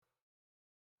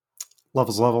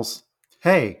Levels.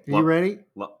 Hey, are you ready?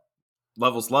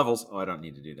 Levels. Oh, I don't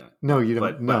need to do that. No, you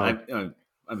don't. But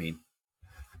I mean,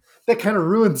 that kind of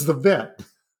ruins the bit.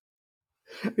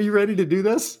 Are you ready to do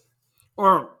this?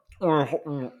 Hold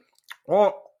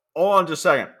on just a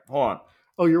second. Hold on.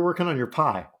 Oh, you're working on your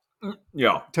pie.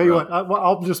 Yeah. Tell you what,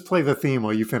 I'll just play the theme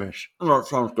while you finish. Oh, that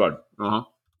sounds good.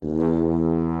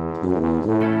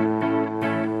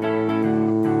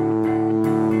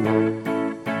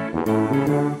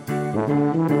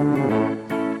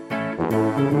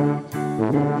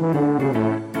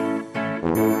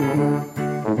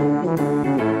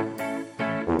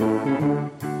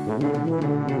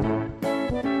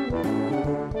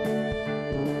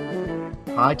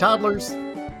 Hi, toddlers.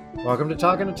 Welcome to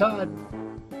Talking to Todd,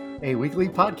 a weekly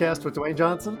podcast with Dwayne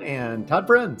Johnson and Todd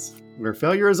Friends, where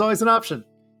failure is always an option.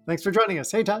 Thanks for joining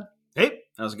us. Hey, Todd. Hey,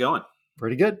 how's it going?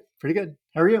 Pretty good.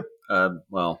 How are you?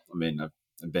 Well, I mean, I've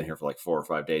been here for like 4 or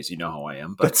 5 days. You know how I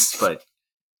am, but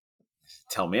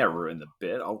tell me I ruined the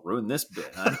bit. I'll ruin this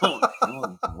bit. I don't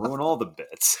ruin all the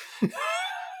bits.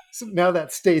 So now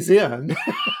that stays in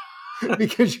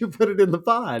because you put it in the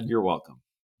pod. You're welcome.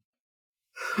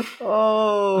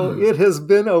 Oh, it has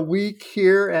been a week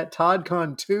here at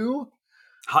ToddCon2.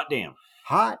 Hot damn.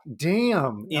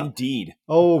 Indeed.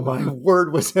 Oh, my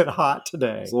word, was it hot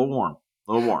today. It's a little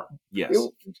warm. Yes.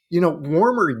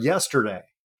 Warmer yesterday.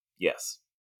 Yes.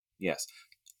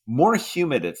 More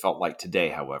humid it felt like today,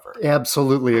 however.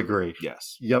 Absolutely agree.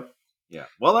 Yes. Yep. Yeah.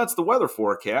 Well, that's the weather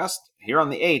forecast here on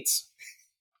the 8s.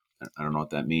 I don't know what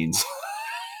that means.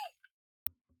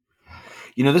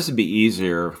 This would be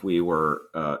easier if we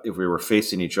were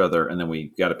facing each other and then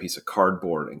we got a piece of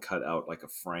cardboard and cut out like a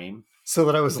frame. So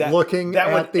that I was looking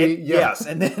at the yes,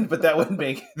 and then but that would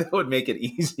make it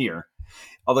easier.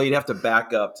 Although you'd have to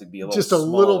back up to be a little just smaller.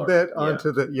 A little bit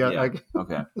onto the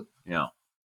Okay. Yeah.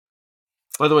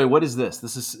 By the way, what is this?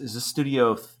 Is this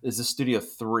studio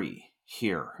 3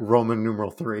 here? Roman numeral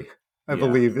 3. I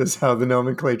believe is how the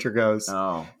nomenclature goes.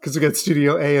 Oh, because we got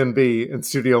Studio A and B and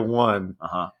Studio 1.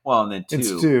 Well, and then 2.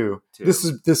 It's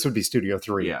 2. This would be Studio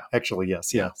 3. Yeah. Actually,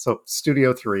 yes. Yeah. So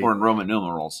Studio 3. Or in Roman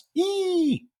numerals.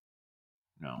 Yee!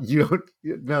 No. You don't.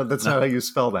 No, that's not how you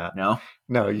spell that. No.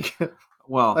 You can't.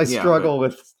 Well, I struggle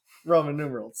with Roman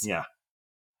numerals. Yeah.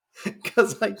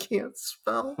 Because I can't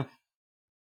spell.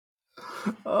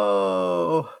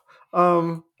 Oh.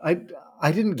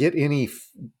 I didn't get any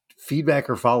feedback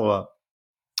or follow up.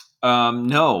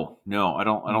 No, I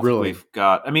don't really think we've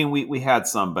got. I mean, we had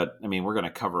some, but I mean, we're going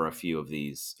to cover a few of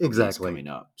these coming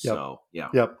up. Yep. So yeah.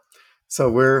 Yep. So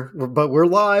we're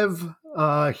live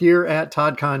here at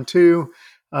ToddCon2.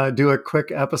 Do a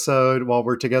quick episode while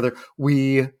we're together.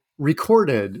 We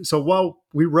recorded. So while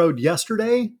we rode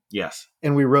yesterday, yes,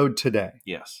 and we rode today,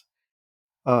 yes.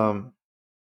 On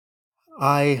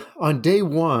day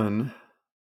 1,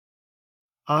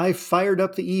 I fired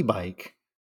up the e-bike.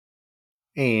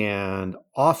 And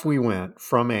off we went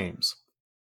from Ames.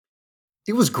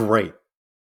 It was great.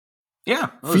 Yeah,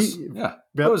 it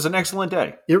was an excellent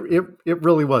day. It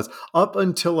really was. Up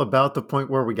until about the point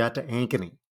where we got to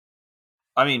Ankeny.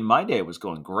 I mean, my day was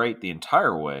going great the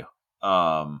entire way.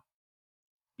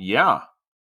 Yeah.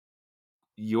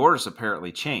 Yours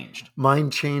apparently changed. Mine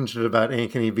changed at about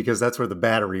Ankeny because that's where the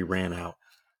battery ran out.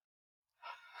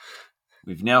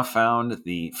 We've now found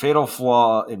the fatal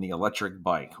flaw in the electric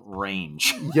bike,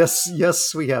 range.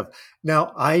 Yes, we have.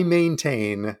 Now, I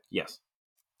maintain... Yes.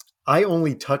 I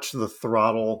only touched the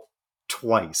throttle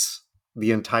twice the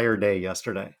entire day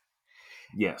yesterday.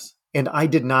 Yes. And I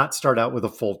did not start out with a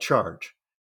full charge.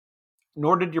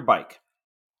 Nor did your bike.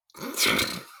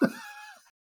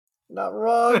 Not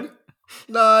wrong.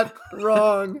 Not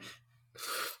wrong.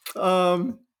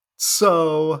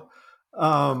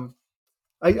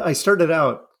 I started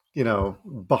out,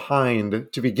 behind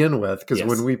to begin with, because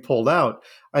when we pulled out,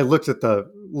 I looked at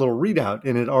the little readout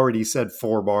and it already said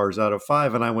 4 bars out of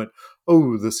 5. And I went,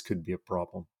 oh, this could be a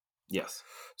problem. Yes.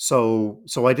 So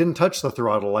I didn't touch the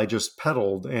throttle. I just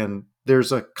pedaled, and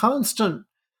there's a constant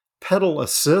pedal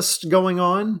assist going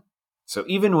on. So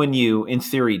even when you, in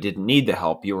theory, didn't need the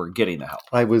help, you were getting the help.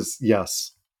 I was,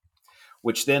 yes.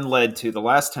 Which then led to the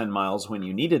last 10 miles when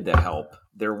you needed the help.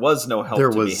 There was no help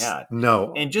to be had.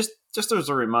 No. And just as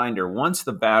a reminder, once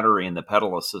the battery and the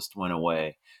pedal assist went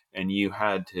away and you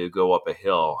had to go up a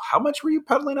hill, how much were you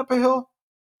pedaling up a hill?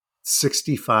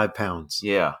 65 pounds.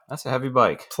 Yeah, that's a heavy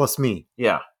bike. Plus me.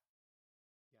 Yeah.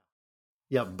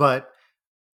 Yeah, but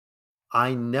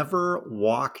I never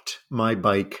walked my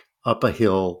bike up a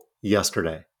hill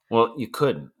yesterday. Well, you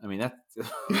couldn't. I mean, that.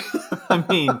 I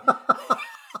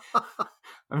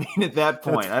mean, at that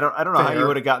point, I don't know how you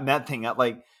would have gotten that thing out.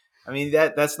 Like, I mean,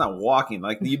 that's not walking.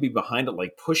 Like, you'd be behind it,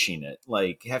 like pushing it.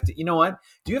 Like, you have to. You know what?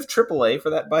 Do you have AAA for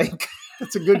that bike?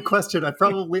 That's a good question. I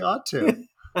probably ought to.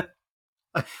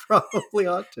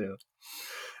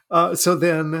 So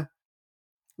then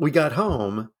we got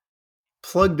home,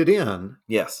 plugged it in.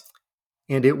 Yes.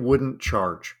 And it wouldn't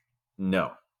charge.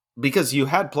 No. Because you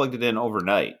had plugged it in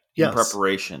overnight in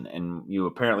preparation, and you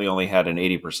apparently only had an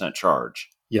 80% charge.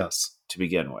 Yes. To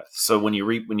begin with. So when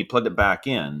you plugged it back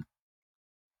in,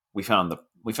 we found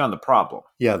the problem.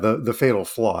 Yeah, the fatal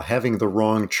flaw, having the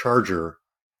wrong charger.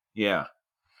 Yeah.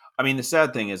 I mean, the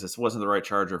sad thing is this wasn't the right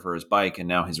charger for his bike, and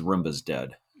now his Roomba's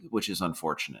dead, which is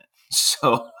unfortunate.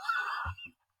 So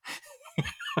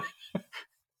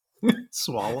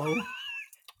swallow.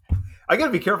 I got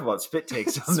to be careful about spit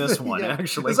takes on this one,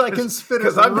 actually. Because I can spit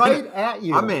it right at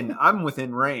you. I'm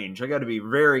within range. I got to be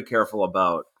very careful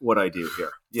about what I do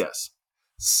here. Yes.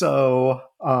 So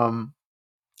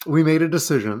we made a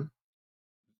decision.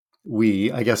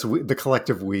 The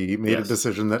collective we made a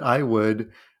decision that I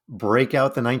would break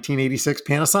out the 1986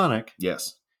 Panasonic.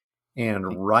 Yes.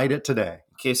 And ride it today.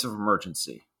 In case of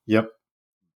emergency. Yep.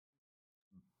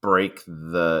 Break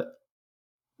the...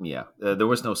 Yeah, there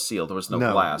was no seal. There was no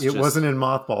glass. It wasn't in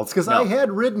mothballs because I had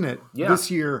ridden it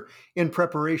this year in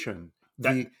preparation.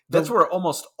 That's where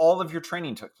almost all of your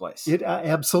training took place. It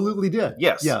absolutely did.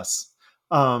 Yes.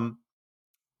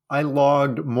 I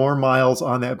logged more miles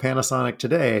on that Panasonic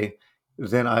today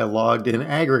than I logged in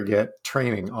aggregate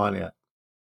training on it.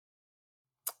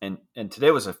 And today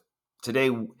was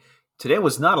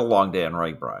not a long day on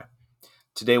RAGBRAI.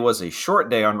 Today was a short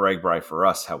day on RAGBRAI for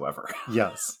us, however.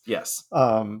 Yes. Yes.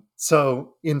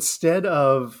 So instead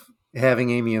of having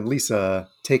Amy and Lisa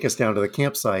take us down to the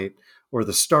campsite or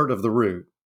the start of the route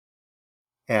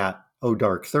at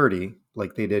dark 30,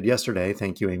 like they did yesterday,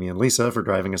 thank you, Amy and Lisa, for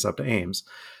driving us up to Ames.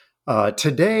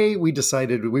 Today, we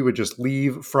decided we would just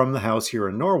leave from the house here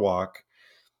in Norwalk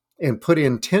and put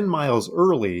in 10 miles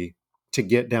early to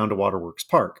get down to Waterworks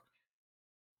Park.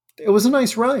 It was a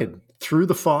nice ride through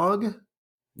the fog.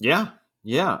 Yeah.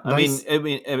 Nice. I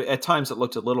mean, at times it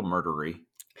looked a little murdery,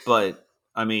 but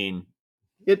I mean,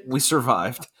 we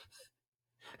survived.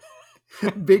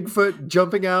 Bigfoot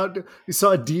jumping out. We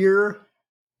saw a deer.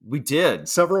 We did.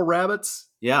 Several rabbits.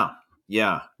 Yeah.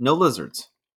 No lizards.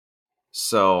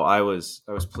 So I was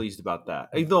pleased about that.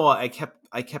 Though I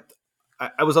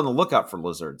was on the lookout for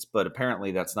lizards, but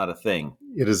apparently that's not a thing.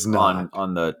 It is not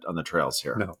on the trails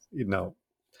here. No.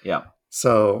 Yeah.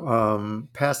 So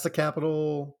past the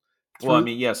Capitol. Well, I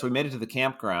mean, so we made it to the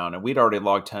campground, and we'd already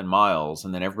logged 10 miles,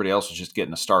 and then everybody else was just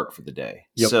getting a start for the day.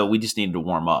 Yep. So we just needed to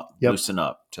warm up, loosen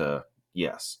up to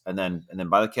and then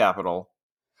by the Capitol.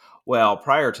 Well,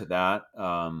 prior to that,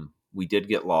 we did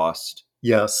get lost.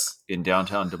 Yes. In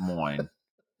downtown Des Moines.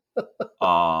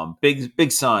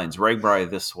 Big signs, RAGBRAI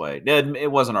this way.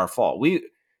 It wasn't our fault. We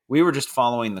were just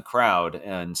following the crowd,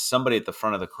 and somebody at the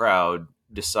front of the crowd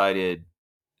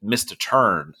missed a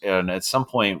turn. And at some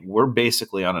point, we're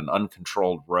basically on an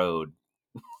uncontrolled road.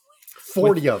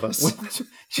 40 of us.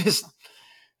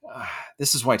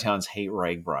 This is why towns hate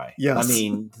RAGBRAI. Yes. I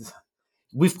mean...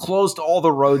 We've closed all the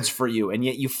roads for you, and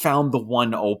yet you found the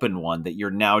one open one that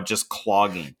you're now just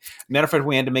clogging. Matter of fact,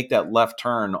 we had to make that left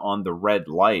turn on the red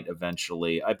light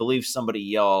eventually. I believe somebody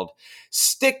yelled,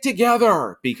 "Stick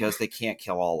together," because they can't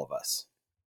kill all of us.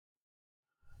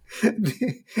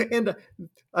 And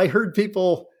I heard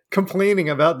people complaining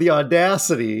about the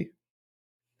audacity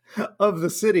of the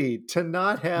city to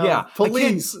not have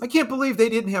police. I can't believe they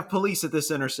didn't have police at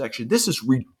this intersection. This is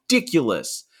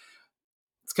ridiculous.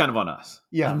 It's kind of on us.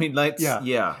 Yeah. I mean,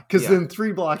 because then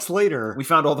 3 blocks later, we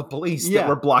found all the police that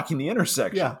were blocking the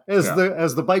intersection. Yeah. As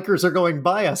the bikers are going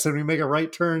by us and we make a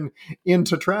right turn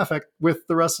into traffic with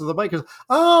the rest of the bikers.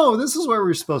 Oh, this is where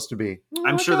we're supposed to be.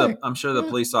 I'm sure the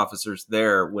police officers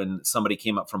there, when somebody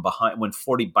came up from behind, when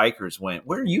 40 bikers went,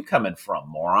 "Where are you coming from,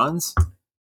 morons?"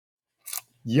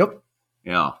 Yep.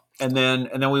 Yeah. And then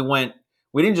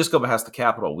we didn't just go past the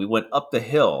Capitol. We went up the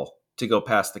hill to go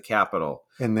past the Capitol,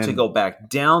 and then to go back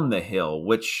down the hill,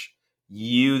 which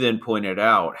you then pointed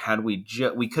out, had we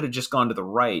could have just gone to the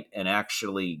right and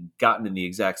actually gotten in the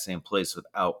exact same place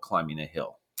without climbing a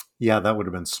hill. Yeah, that would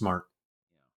have been smart.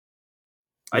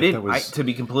 To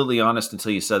be completely honest,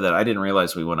 until you said that, I didn't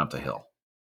realize we went up the hill.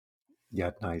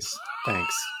 Yeah, nice.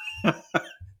 Thanks.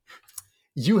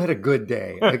 You had a good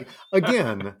day.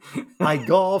 Again, I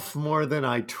golf more than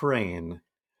I train,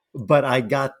 but I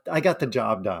got the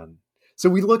job done. So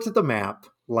we looked at the map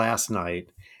last night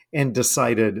and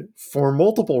decided, for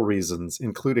multiple reasons,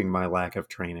 including my lack of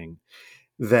training,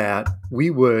 that we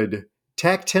would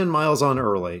tack 10 miles on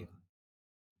early,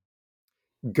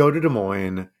 go to Des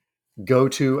Moines, go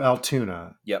to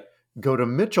Altoona. Yep. Go to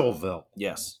Mitchellville.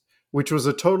 Yes. Which was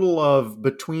a total of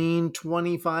between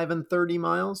 25 and 30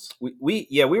 miles. We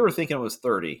were thinking it was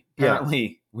 30.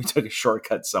 Apparently, we took a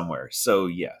shortcut somewhere. So,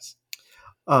 yes.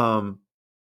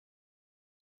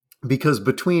 Because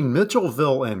between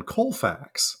Mitchellville and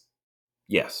Colfax,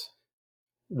 yes,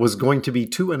 was going to be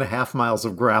 2.5 miles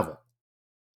of gravel.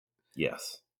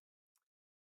 Yes.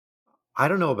 I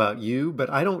don't know about you, but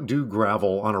I don't do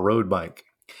gravel on a road bike.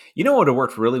 You know what would have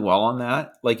worked really well on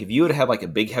that? Like if you would have had like a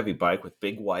big heavy bike with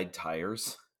big wide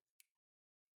tires.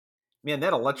 Man,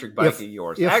 that electric bike of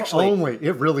yours. Actually, only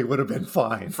it really would have been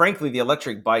fine. Frankly, the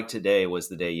electric bike today was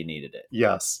the day you needed it.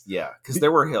 Yes. Yeah, because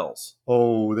there were hills.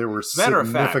 Oh, there were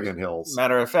significant hills.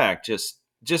 Matter of fact,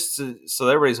 just so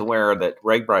everybody's aware that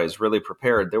RAGBRAI is really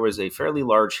prepared, there was a fairly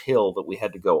large hill that we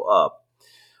had to go up.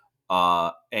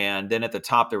 And then at the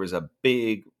top, there was a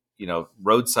big,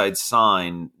 roadside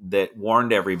sign that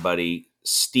warned everybody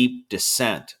steep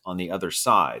descent on the other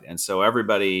side. And so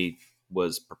everybody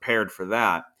was prepared for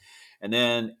that. And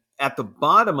then at the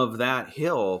bottom of that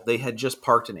hill, they had just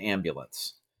parked an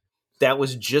ambulance. That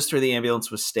was just where the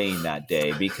ambulance was staying that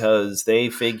day because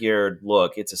they figured,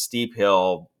 look, it's a steep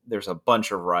hill. There's a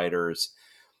bunch of riders.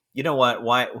 You know what?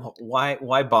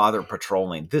 Why bother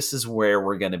patrolling? This is where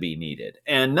we're going to be needed.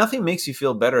 And nothing makes you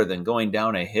feel better than going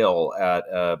down a hill at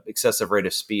an excessive rate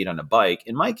of speed on a bike.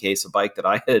 In my case, a bike that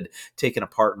I had taken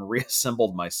apart and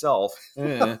reassembled myself.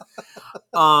 And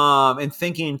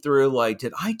thinking through, like,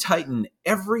 did I tighten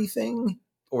everything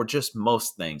or just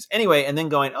most things? Anyway, and then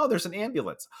going, oh, there's an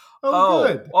ambulance. Oh,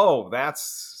 good. Oh,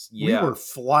 that's, yeah. We were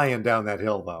flying down that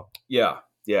hill, though. Yeah.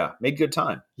 Yeah, made good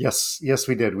time. Yes,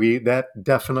 we did. That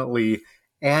definitely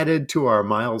added to our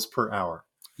miles per hour.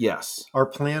 Yes. Our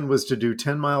plan was to do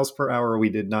 10 miles per hour. We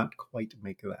did not quite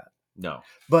make that. No.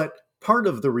 But part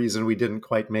of the reason we didn't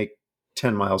quite make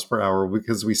 10 miles per hour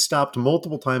because we stopped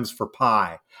multiple times for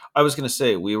pie. I was going to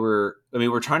say we're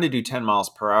trying to do 10 miles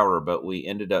per hour, but we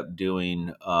ended up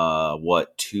doing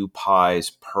 2 pies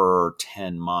per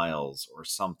 10 miles or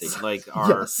something. Like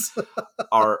our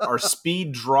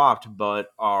speed dropped,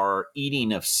 but our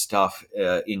eating of stuff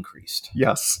increased.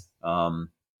 Yes.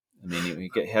 You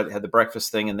had the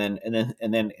breakfast thing, and then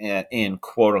in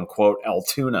quote unquote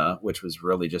Altoona, which was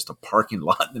really just a parking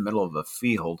lot in the middle of a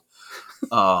field.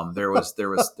 There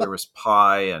was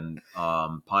pie and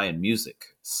music.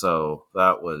 So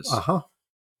that was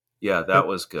that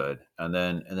was good. And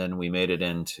then we made it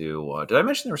into. Did I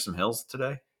mention there were some hills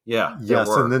today? Yeah. Yes,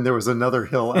 and then there was another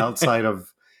hill outside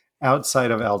of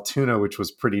Altoona, which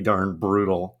was pretty darn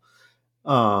brutal.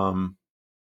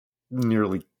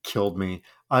 Nearly killed me.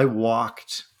 I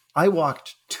walked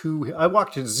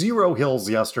 0 hills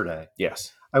yesterday.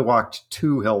 Yes. I walked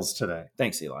 2 hills today.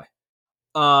 Thanks, Eli.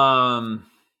 You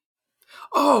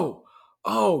know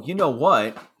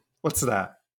what? What's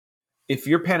that? If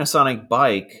your Panasonic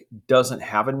bike doesn't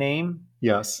have a name,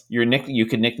 yes, you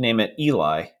could nickname it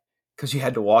Eli because you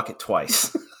had to walk it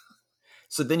twice.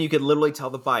 So then you could literally tell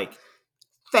the bike,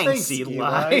 "Thanks,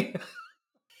 Eli."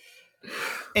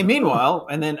 And meanwhile,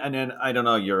 and then I don't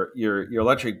know your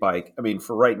electric bike. I mean,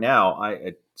 for right now,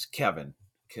 it's Kevin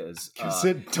because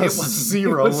it does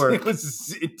zero work.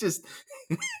 It just.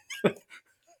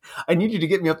 I need you to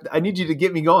get me up. I need you to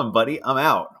get me going, buddy. I'm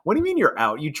out. What do you mean you're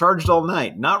out? You charged all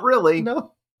night? Not really.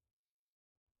 No.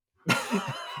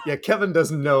 Yeah, Kevin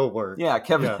does no work. Yeah,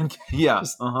 Kevin. Yeah.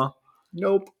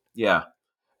 Nope. Yeah.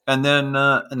 And then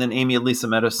Amy and Lisa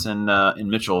met us in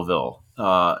Mitchellville,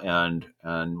 and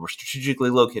were strategically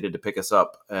located to pick us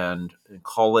up and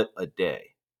call it a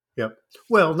day. Yep.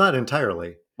 Well, not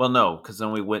entirely. Well, no, because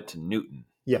then we went to Newton.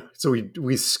 Yeah. So we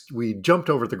jumped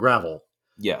over the gravel.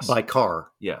 Yes. By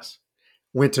car. Yes.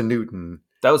 Went to Newton.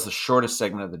 That was the shortest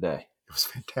segment of the day. It was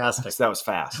fantastic. That was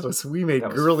fast. We made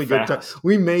really good time.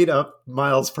 We made up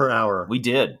miles per hour. We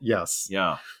did. Yes.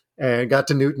 Yeah. And got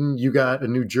to Newton. You got a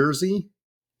New Jersey.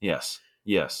 Yes.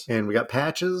 Yes. And we got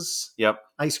patches. Yep.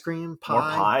 Ice cream.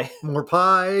 Pie. More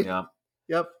pie. Yeah.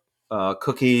 Yep.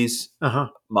 Cookies.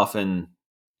 Muffin.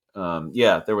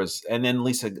 There was, and then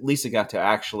Lisa got to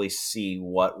actually see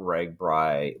what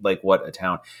RAGBRAI, like what a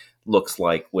town looks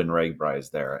like when RAGBRAI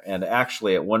is there. And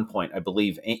actually at one point, I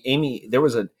believe Amy,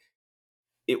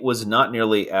 it was not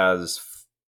nearly as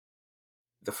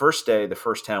the first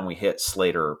town we hit,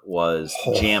 Slater, was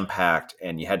jam packed,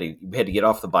 and we had to get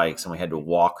off the bikes and we had to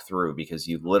walk through because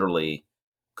you literally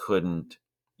couldn't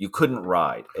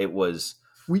ride. It was,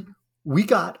 we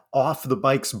got off the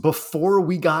bikes before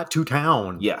we got to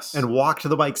town. Yes. And walked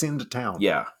the bikes into town.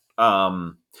 Yeah.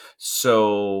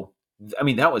 So, I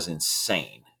mean, that was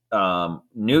insane.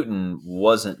 Newton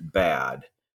wasn't bad.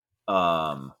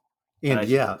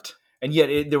 And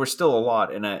yet there was still a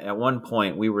lot. And at one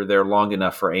point, we were there long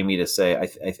enough for Amy to say,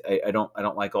 "I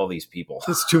don't like all these people.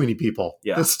 There's too many people.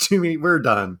 Yeah, there's too many. We're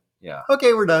done. Yeah.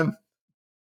 Okay, we're done.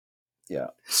 Yeah.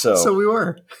 So we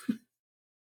were.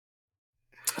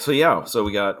 So yeah. So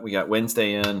we got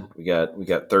Wednesday in. We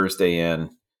got Thursday in.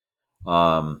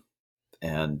 And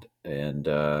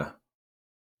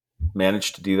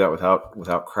managed to do that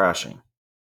without crashing.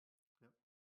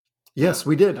 Yes,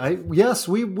 we did.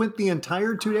 We went the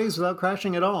entire 2 days without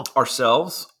crashing at all.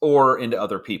 Ourselves or into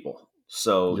other people.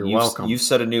 So you're welcome. You've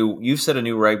set a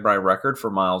new rag-by record for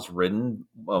miles ridden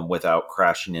without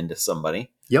crashing into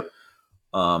somebody. Yep.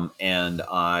 And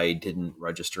I didn't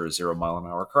register a 0 mile an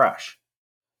hour crash.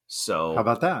 So how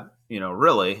about that?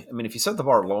 Really, I mean, if you set the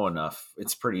bar low enough,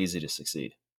 it's pretty easy to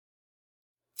succeed.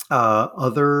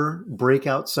 Other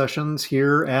breakout sessions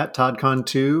here at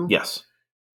ToddCon2. Yes.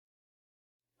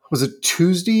 Was it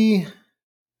Tuesday?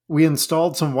 We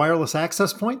installed some wireless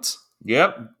access points.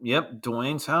 Yep.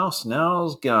 Dwayne's house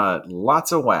now's got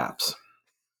lots of WAPs.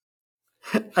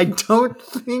 I don't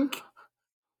think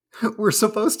we're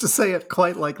supposed to say it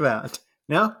quite like that.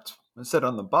 No, it said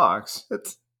on the box.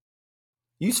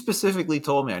 You specifically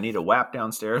told me I need a WAP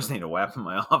downstairs, I need a WAP in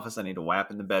my office, I need a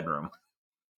WAP in the bedroom.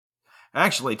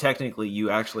 Actually, technically, you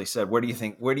actually said, where do you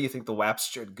think the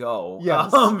WAPs should go?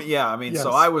 Yes.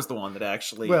 So I was the one that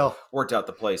actually worked out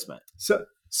the placement.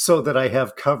 So that I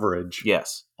have coverage.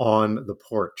 Yes. On the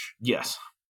porch. Yes.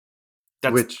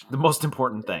 That's the most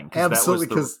important thing. Absolutely,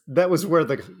 because that was where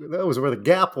the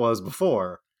gap was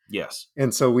before. Yes.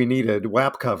 And so we needed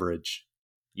WAP coverage.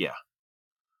 Yeah.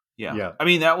 I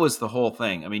mean, that was the whole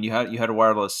thing. I mean, you had a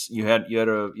wireless, you had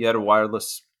a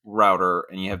wireless router,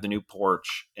 and you have the new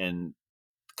porch, and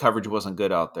coverage wasn't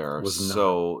good out there.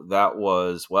 So that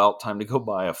was, time to go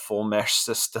buy a full mesh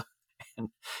system.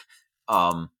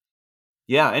 And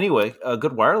anyway,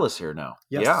 good wireless here now.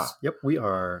 Yes. Yeah. Yep, we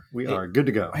are good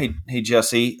to go. Hey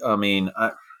Jesse, I mean,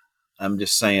 I'm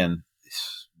just saying,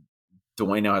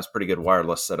 Dwayne now has pretty good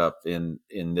wireless set up in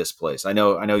this place. I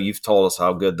know you've told us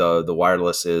how good the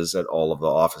wireless is at all of the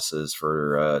offices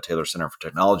for Taylor Center for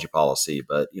Technology Policy,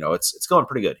 but it's going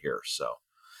pretty good here. So,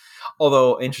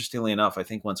 although interestingly enough, I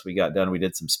think once we got done, we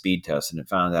did some speed tests and it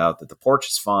found out that the porch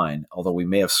is fine, although we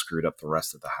may have screwed up the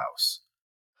rest of the house.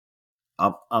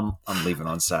 I'm leaving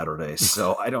on Saturday,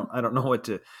 so I don't know what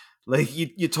to. Like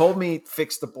you told me,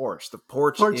 fix the porch. The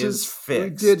porch is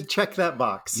fixed. We did check that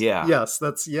box. Yeah. Yes,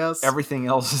 that's yes. Everything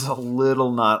else is a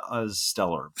little not as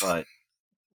stellar, but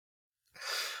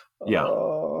yeah.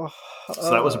 So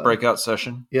that was a breakout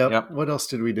session. Yep. What else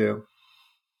did we do?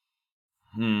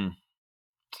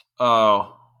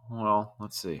 Oh, well,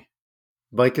 let's see.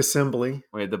 Bike assembly.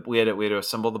 We had to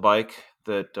assemble the bike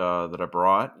that I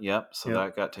brought. Yep. So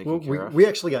that got taken care of. We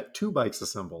actually got 2 bikes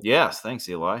assembled. Yes, thanks,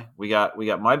 Eli. We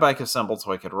got my bike assembled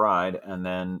so I could ride, and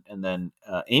then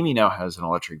Amy now has an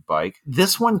electric bike.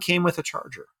 This one came with a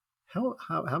charger. How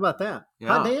about that? Yeah.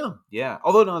 Hot damn. Yeah.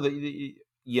 Although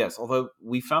although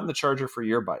we found the charger for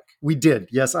your bike. We did.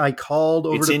 Yes, I called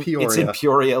over to Peoria. It's in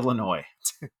Peoria, Illinois.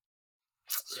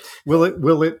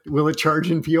 Will it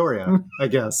charge in Peoria? I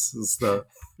guess is the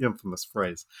infamous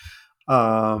phrase.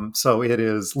 So it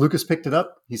is. Lucas picked it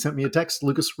up. He sent me a text.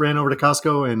 Lucas ran over to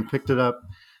Costco and picked it up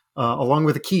along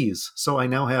with the keys. So I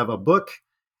now have a book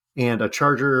and a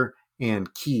charger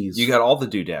and keys. You got all the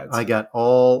doodads. I got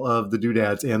all of the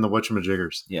doodads and the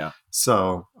whatchamajiggers. Yeah.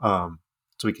 So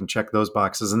we can check those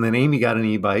boxes. And then Amy got an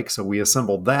e-bike, so we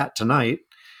assembled that tonight.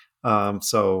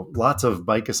 So lots of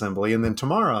bike assembly. And then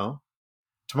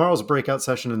tomorrow's breakout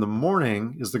session in the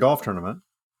morning is the golf tournament.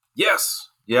 Yes.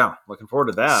 Yeah. Looking forward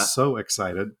to that. So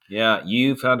excited. Yeah.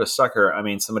 You found a sucker. I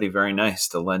mean, somebody very nice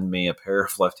to lend me a pair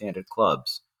of left-handed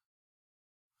clubs.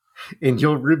 And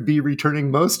you'll be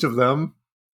returning most of them.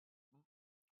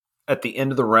 At the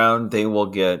end of the round, they will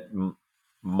get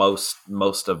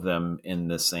most of them in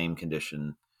the same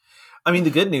condition. I mean, the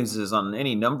good news is on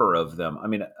any number of them, I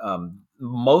mean,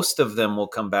 most of them will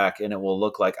come back and it will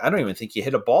look like, I don't even think you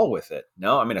hit a ball with it.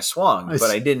 No, I mean, I swung,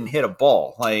 but I didn't hit a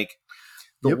ball. Like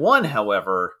the one,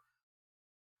 however,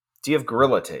 do you have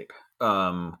Gorilla Tape?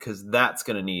 Because that's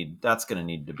going to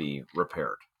need to be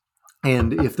repaired.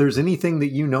 And if there's anything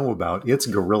that you know about, it's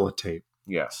Gorilla Tape.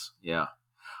 Yes. Yeah.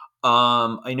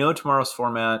 I know tomorrow's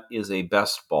format is a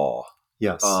best ball.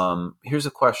 Yes. Here's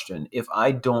a question. If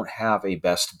I don't have a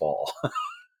best ball,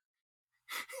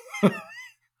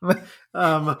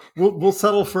 we'll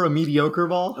settle for a mediocre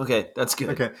ball. Okay, that's good.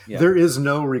 Okay. Yeah. There is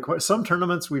no requirement. Some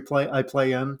tournaments I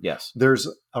play in. Yes. There's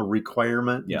a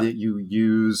requirement that you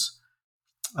use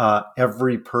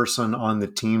every person on the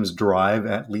team's drive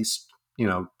at least,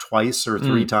 twice or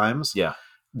three times. Yeah.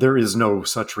 There is no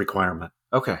such requirement.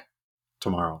 Okay.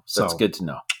 Tomorrow. So that's good to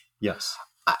know. Yes.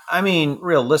 I mean,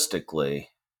 realistically,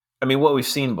 what we've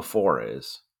seen before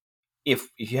is if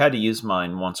you had to use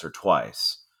mine once or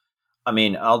twice,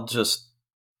 I'll just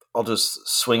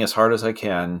swing as hard as I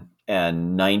can,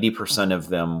 and 90% of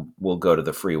them will go to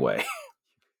the freeway.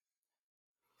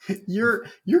 You're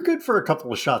good for a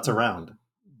couple of shots around.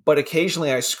 But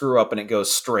occasionally I screw up and it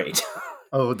goes straight.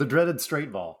 Oh, the dreaded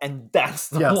straight ball. And that's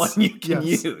the one you can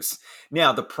use.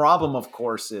 Now, the problem, of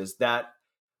course, is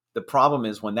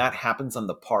when that happens on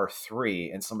the par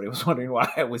 3 and somebody was wondering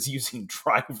why I was using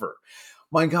driver.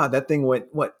 My God, that thing went,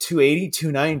 280,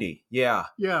 290? Yeah.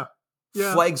 Yeah.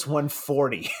 Flags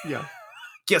 140. Yeah.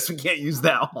 Guess we can't use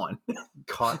that one.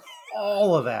 Caught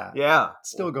all of that. Yeah.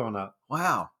 Still going up.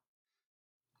 Wow.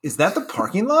 Is that the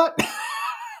parking lot?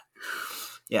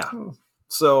 Yeah.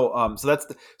 So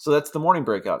that's the morning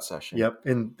breakout session. Yep.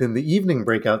 And then the evening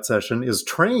breakout session is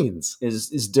trains.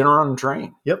 Is dinner on a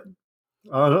train. Yep.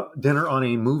 Dinner on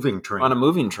a moving train. On a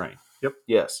moving train. Yep.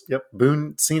 Yes. Yep.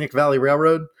 Boone Scenic Valley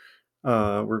Railroad.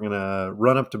 We're going to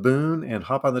run up to Boone and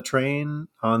hop on the train,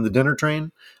 on the dinner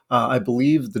train. I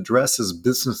believe the dress is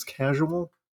business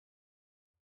casual.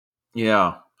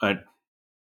 Yeah.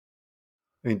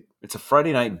 It's a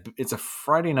Friday night. It's a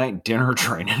Friday night dinner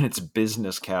train, and it's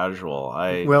business casual.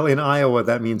 Well, in Iowa,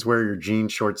 that means wear your jean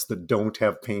shorts that don't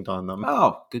have paint on them.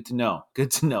 Oh, good to know.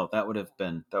 Good to know. That would have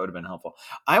been helpful.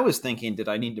 I was thinking, did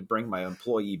I need to bring my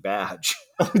employee badge?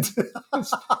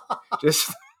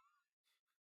 just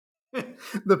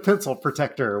the pencil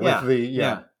protector with the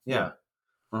yeah.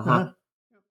 Uh-huh.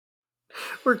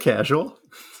 We're casual.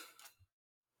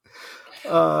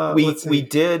 We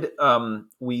did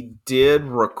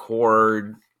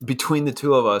record, between the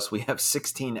two of us, we have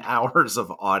 16 hours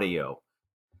of audio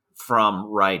from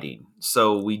writing.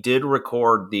 So we did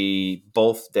record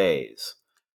both days.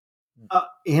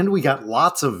 And we got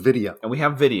lots of video. And we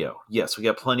have video. Yes, we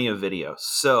got plenty of video.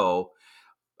 So,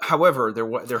 however,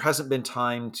 there hasn't been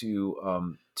time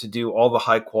to do all the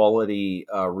high quality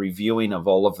reviewing of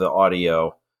all of the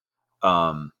audio,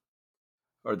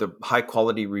 or the high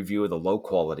quality review of the low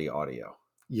quality audio.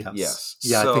 Yes.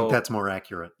 Yeah, so, I think that's more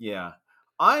accurate. Yeah.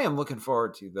 I'm looking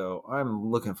forward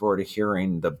to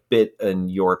hearing the bit in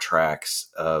your tracks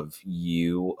of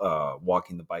you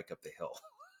walking the bike up the hill.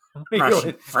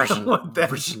 Fresh.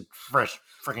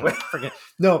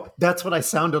 No, that's what I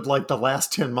sounded like the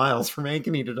last 10 miles from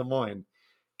Ankeny to Des Moines.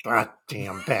 God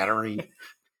damn battery.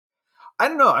 I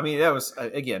don't know. That was,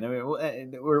 again,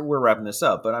 we're wrapping this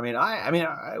up, but we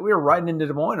were riding into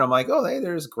Des Moines. And I'm like, oh, hey,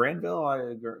 there's Granville.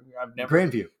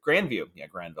 Grandview. Yeah,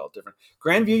 Granville, different.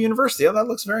 Grandview University. Oh, that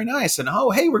looks very nice. And oh,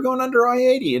 hey, we're going under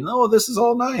I-80. And oh, this is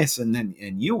all nice. And then,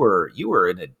 you were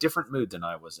in a different mood than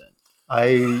I was in.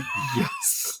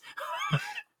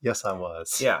 Yes, I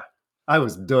was. Yeah. I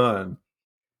was done.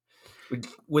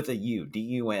 With a U,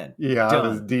 D-U-N. Yeah, done. I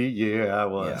was I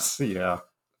was.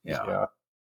 Yeah.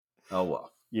 Oh,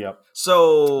 well. Yep.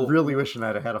 So really wishing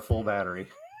I'd have had a full battery,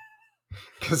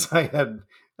 because I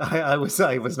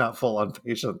was not full on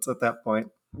patience at that point.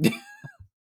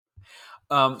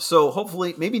 So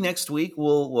hopefully, maybe next week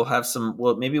we'll have some.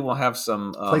 Well, maybe we'll have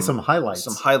some play some highlights.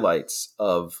 Some highlights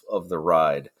of the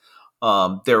ride.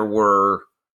 There were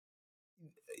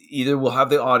either we'll have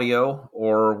the audio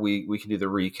or we can do the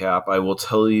recap. I will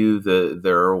tell you that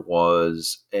there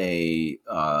was a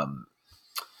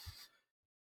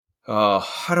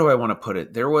how do I want to put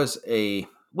it? There was if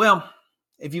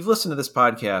you've listened to this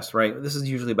podcast, right? This is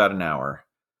usually about an hour.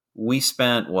 We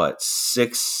spent all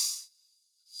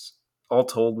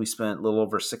told, we spent a little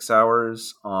over 6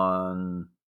 hours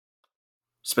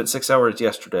spent 6 hours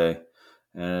yesterday,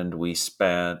 and we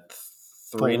spent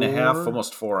 3.5,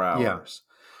 almost 4 hours. Yeah.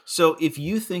 So if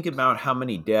you think about how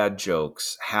many dad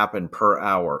jokes happen per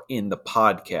hour in the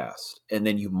podcast, and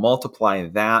then you multiply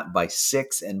that by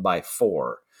 6 and by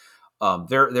 4,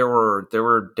 there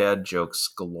were dad jokes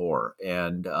galore.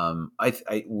 And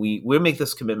we make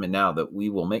this commitment now that we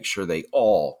will make sure they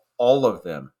all of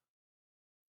them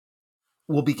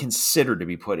will be considered to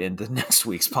be put into next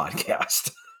week's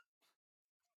podcast.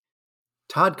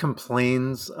 Todd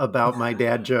complains about my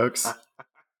dad jokes.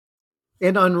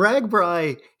 And on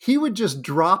Ragbri, he would just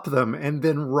drop them and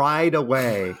then ride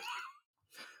away.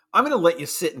 I'm going to let you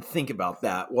sit and think about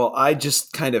that. Well, I'm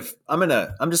just going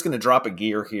to drop a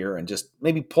gear here and just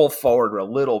maybe pull forward a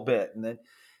little bit, and then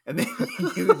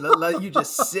let you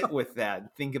just sit with that and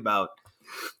think about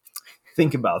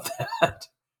that.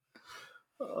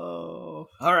 Oh,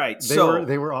 all right.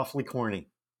 They were awfully corny.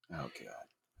 Oh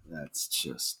God,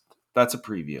 that's a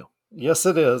preview. Yes,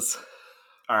 it is.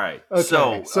 All right.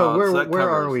 Okay. So where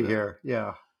are we that. here?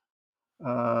 Yeah.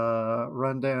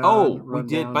 Rundown. Oh, we rundown.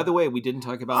 did. By the way, we didn't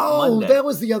talk about Monday. Oh, that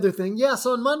was the other thing. Yes,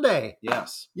 on Monday.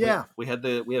 Yes. Yeah. We had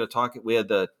a talk. We had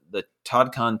the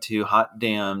ToddCon2 Hot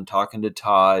Damn Talking to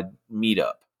Todd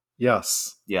meetup.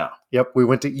 Yes. Yeah. Yep. We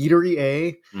went to Eatery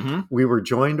A. Mm-hmm. We were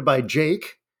joined by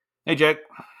Jake. Hey, Jake.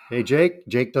 Hey, Jake.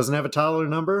 Jake doesn't have a toddler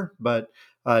number, but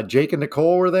Jake and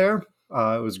Nicole were there.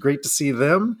 It was great to see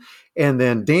them. And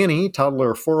then Danny,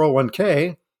 toddler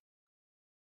 401k.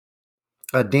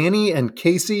 Danny and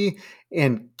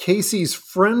Casey's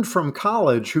friend from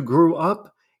college who grew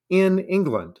up in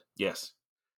England. Yes.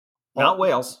 Not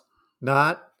Wales.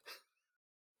 Not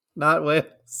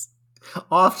Wales.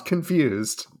 Oft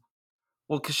confused.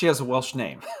 Well, because she has a Welsh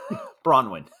name.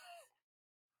 Bronwyn.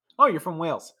 Oh, you're from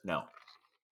Wales. No.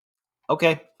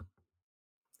 Okay.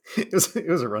 It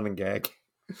was a running gag.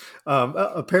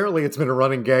 Apparently, it's been a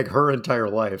running gag her entire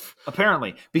life.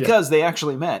 Apparently. Because they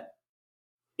actually met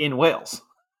in Wales.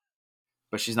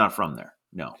 But she's not from there.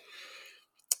 No.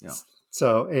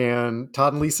 So, and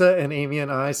Todd and Lisa and Amy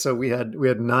and I, so we had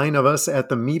 9 of us at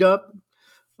the meetup.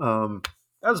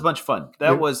 That was a bunch of fun.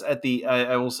 That was at the,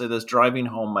 I will say this, driving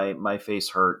home, my face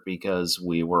hurt because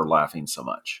we were laughing so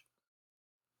much.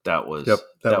 That was,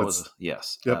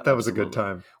 yes. Yep, that was a good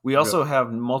time. We also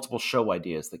have multiple show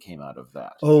ideas that came out of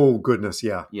that. Oh, goodness,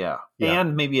 yeah. Yeah.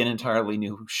 And maybe an entirely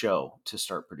new show to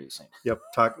start producing. Yep,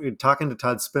 talking to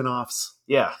Todd spinoffs.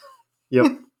 Yeah.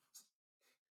 Yep.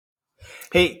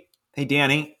 Hey,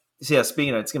 Danny. Yeah,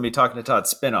 speaking of, it's going to be talking to Todd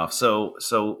spinoff.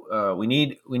 So we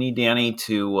need Danny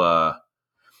to.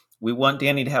 We want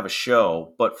Danny to have a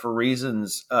show, but for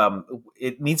reasons,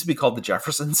 it needs to be called The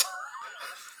Jeffersons.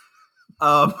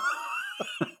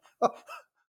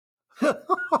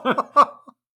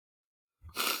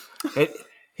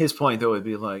 His point though would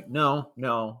be like, no,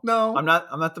 I'm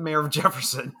not the mayor of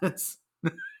Jefferson.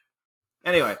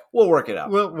 Anyway, we'll work it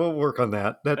out. We'll work on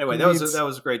that. That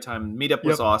was a great time. Meetup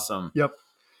was awesome. Yep.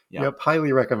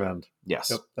 Highly recommend.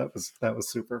 Yes. Yep. That was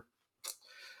super.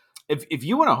 If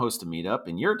you want to host a meetup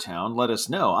in your town, let us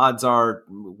know. Odds are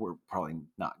we're probably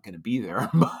not going to be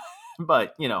there,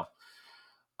 but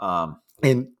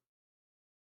and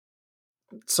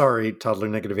sorry, toddler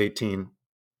 -18.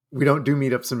 We don't do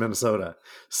meetups in Minnesota,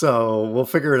 so we'll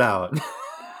figure it out.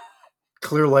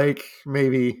 Clear Lake,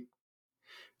 maybe.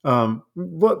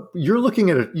 What you were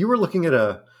looking at a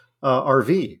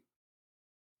RV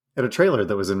at a trailer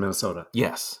that was in Minnesota.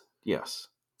 Yes.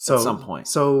 So, at some point.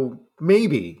 So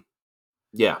maybe,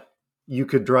 you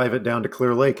could drive it down to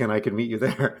Clear Lake and I could meet you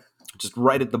there. Just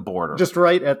right at the border. Just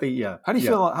right at the How do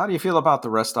you feel about the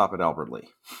rest stop at Albert Lee?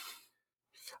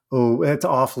 Oh, it's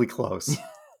awfully close.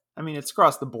 I mean, it's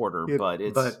across the border, but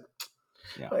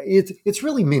it's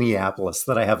really Minneapolis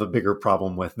that I have a bigger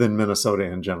problem with than Minnesota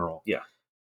in general. Yeah.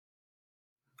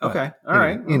 Okay. All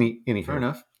right.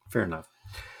 Fair enough.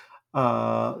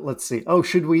 Let's see. Oh,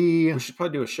 we should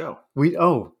probably do a show. We've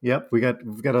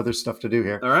got other stuff to do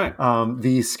here. All right.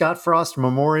 The Scott Frost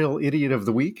Memorial Idiot of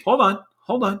the Week. Hold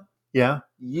on. Yeah.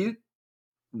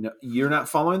 You're not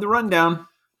following the rundown.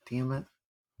 Damn it.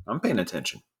 I'm paying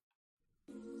attention.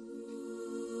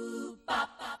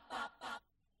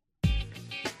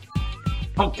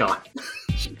 Oh God.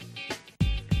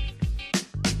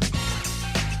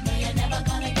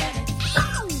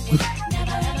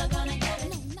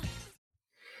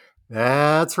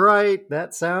 That's right.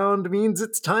 That sound means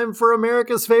it's time for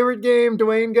America's favorite game.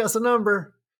 Dewayne, guess a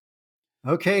number.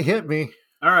 Okay, hit me.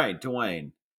 All right,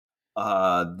 Dewayne.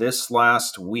 This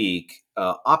last week,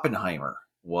 Oppenheimer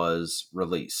was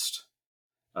released.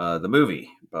 The movie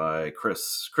by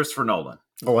Christopher Nolan.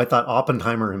 Oh, I thought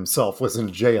Oppenheimer himself was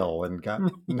in jail and got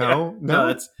no.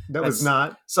 That was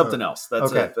not something else.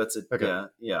 That's okay. It. That's it. Okay.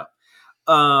 Yeah.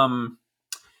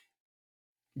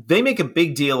 They make a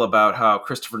big deal about how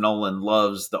Christopher Nolan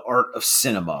loves the art of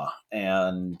cinema,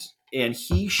 and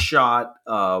he shot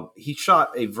a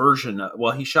version.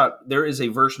 There is a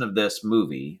version of this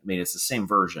movie. I mean, it's the same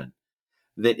version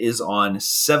that is on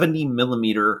 70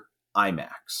 millimeter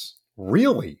IMAX.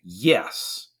 Really?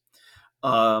 Yes.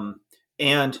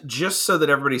 And just so that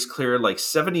everybody's clear, like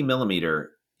 70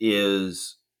 millimeter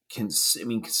is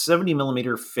 70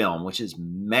 millimeter film, which is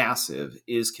massive,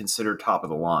 is considered top of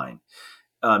the line.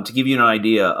 To give you an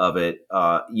idea of it,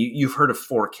 you've heard of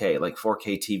 4K, like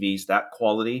 4K TVs, that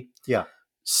quality. Yeah.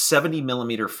 70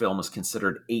 millimeter film is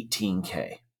considered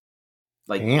 18K.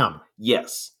 Like, damn.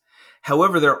 Yes.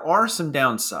 However, there are some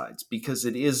downsides because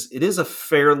it is a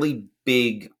fairly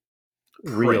big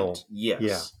print. Real.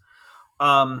 Yes.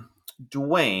 Yeah.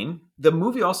 Dewayne, the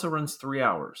movie also runs 3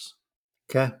 hours.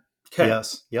 Okay.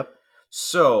 Yes. Yep.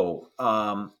 So,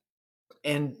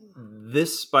 and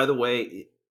this, by the way,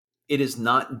 it is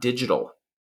not digital.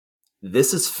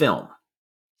 This is film.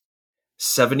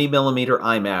 70 millimeter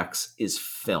IMAX is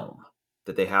film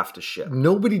that they have to ship.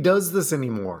 Nobody does this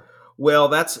anymore. Well,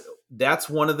 that's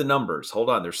one of the numbers. Hold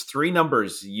on. There's 3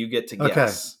 numbers you get to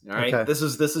guess. Okay. All right. Okay. This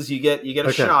is you get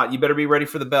a shot. You better be ready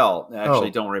for the bell.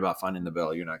 Actually, don't worry about finding the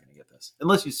bell. You're not going to get this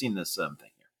unless you've seen this thing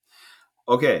here.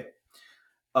 Okay.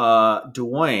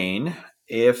 Dewayne,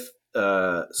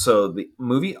 so the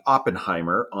movie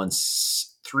Oppenheimer on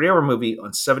 3-hour movie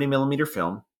on 70 millimeter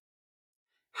film.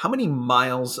 How many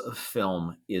miles of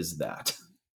film is that?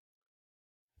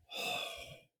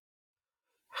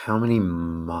 How many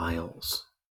miles?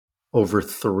 Over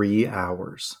 3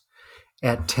 hours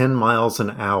at 10 miles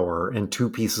an hour and 2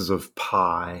 pieces of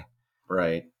pie.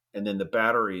 Right. And then the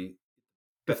battery.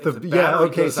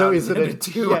 So is it a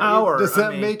 2 hour? Does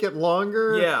that make it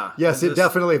longer? Yeah. Yes, it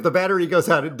definitely. If the battery goes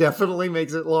out, it definitely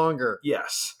makes it longer.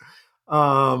 Yes.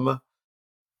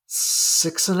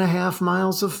 6.5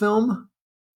 miles of film?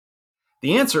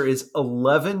 The answer is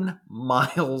 11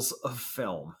 miles of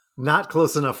film. Not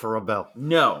close enough for a bell.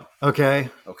 No. Okay.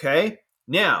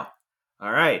 Now,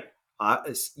 all right.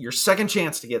 Your second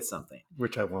chance to get something.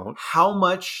 Which I won't. How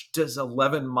much does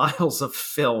 11 miles of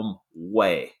film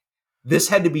weigh? This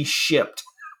had to be shipped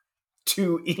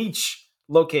to each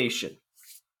location.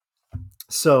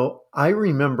 So I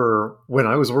remember when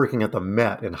I was working at the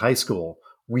Met in high school,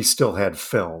 we still had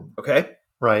film. Okay.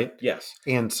 Right? Yes.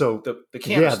 And so the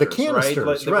canisters, yeah, the canisters,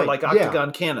 right? They were like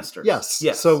octagon canisters. Yes.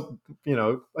 So,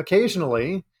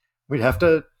 occasionally we'd have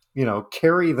to,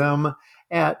 carry them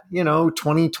at,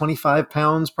 20, 25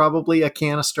 pounds, probably a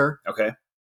canister. Okay.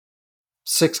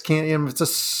 It's a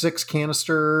 6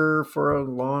 canister for a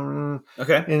long.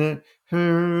 Okay.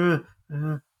 And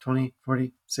 20,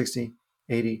 40, 60,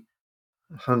 80,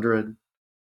 100,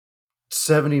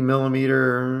 70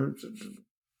 millimeter,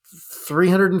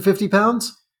 350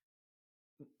 pounds.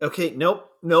 Okay.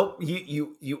 Nope.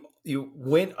 You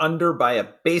went under by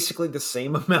basically the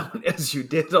same amount as you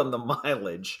did on the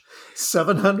mileage.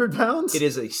 700 pounds? It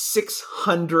is a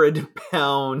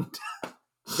 600-pound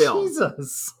film.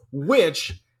 Jesus.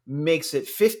 Which makes it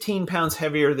 15 pounds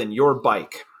heavier than your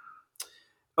bike.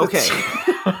 Okay.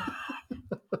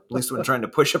 At least when trying to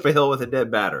push up a hill with a dead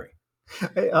battery.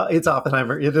 It's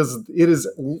Oppenheimer. It's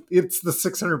the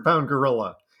 600-pound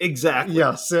gorilla. Exactly.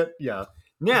 Yes. Yeah.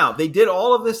 Now, they did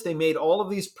all of this. They made all of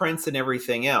these prints and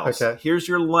everything else. Okay. Here's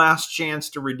your last chance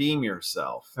to redeem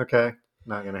yourself. Okay.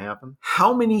 Not going to happen.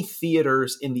 How many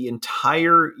theaters in the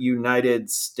entire United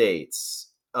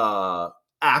States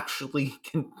actually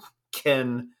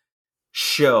can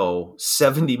show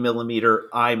 70 millimeter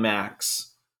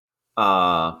IMAX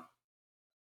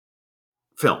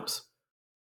films?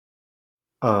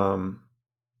 Well,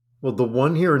 the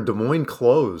one here in Des Moines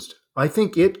closed. I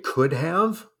think it could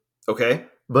have. Okay.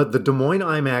 But the Des Moines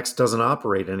IMAX doesn't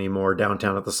operate anymore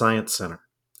downtown at the Science Center.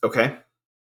 Okay.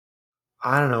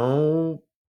 I don't know,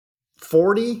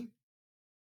 40?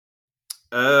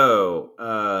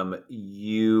 Oh,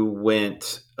 you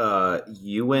went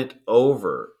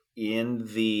over in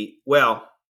the,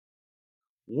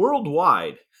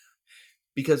 worldwide,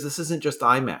 because this isn't just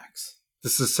IMAX.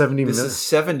 This is 70 millimeter. This is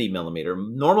 70 millimeter.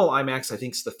 Normal IMAX, I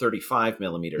think, is the 35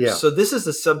 millimeters. Yeah. So this is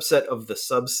a subset of the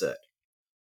subset.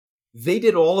 They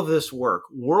did all of this work.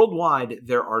 Worldwide,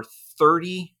 there are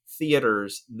 30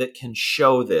 theaters that can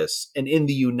show this. And in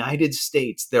the United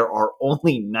States, there are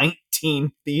only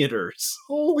 19 theaters.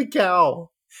 Holy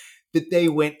cow. That they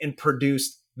went and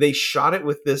produced. They shot it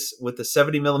with the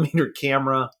 70 millimeter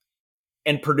camera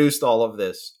and produced all of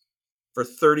this for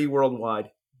 30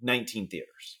 worldwide, 19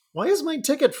 theaters. Why is my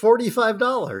ticket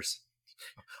 $45?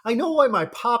 I know why my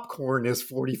popcorn is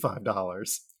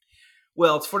 $45.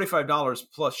 Well, it's $45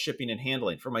 plus shipping and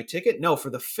handling. For my ticket? No, for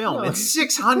the film. It's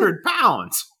 600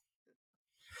 pounds.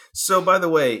 So, by the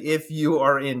way, if you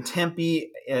are in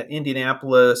Tempe,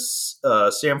 Indianapolis,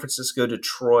 San Francisco,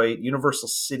 Detroit, Universal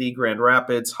City, Grand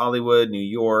Rapids, Hollywood, New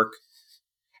York.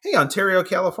 Hey, Ontario,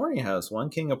 California has one.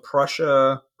 King of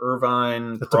Prussia,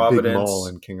 Irvine, That's Providence. That's a big mall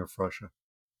in King of Prussia.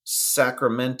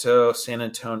 Sacramento, San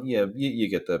Antonio. Yeah, you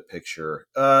get the picture.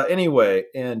 Anyway,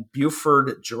 and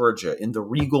Buford, Georgia, in the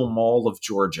Regal Mall of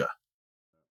Georgia.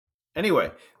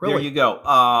 Anyway, There you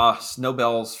go. No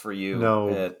bells for you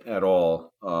at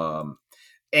all.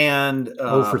 And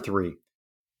 0 for 3.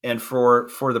 And for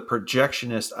the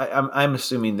projectionist, I'm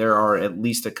assuming there are at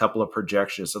least a couple of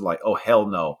projectionists that are like, oh, hell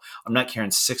no. I'm not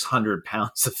carrying 600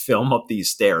 pounds of film up these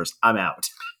stairs. I'm out.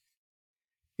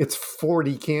 It's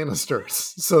 40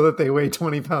 canisters so that they weigh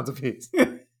 20 pounds apiece.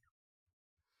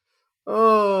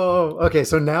 Oh, okay.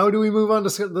 So now do we move on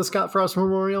to the Scott Frost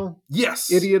Memorial?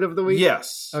 Yes. Idiot of the week?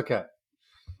 Yes. Okay.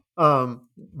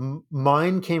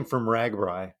 Mine came from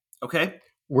Ragbri. Okay.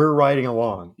 We're riding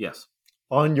along. Yes.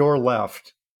 On your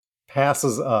left,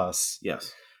 passes us.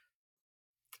 Yes.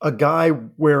 A guy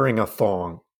wearing a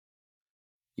thong.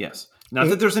 Yes. Not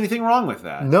that there's anything wrong with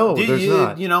that. No, there's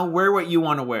not. You know, wear what you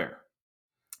want to wear.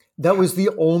 That was the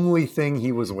only thing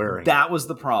he was wearing. That was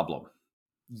the problem.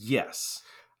 Yes.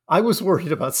 I was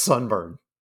worried about sunburn.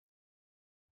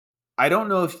 I don't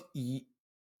know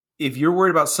if you're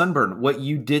worried about sunburn. What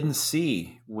you didn't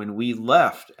see when we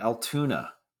left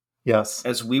Altoona. Yes.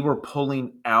 As we were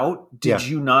pulling out, did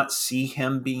you not see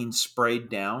him being sprayed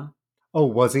down? Oh,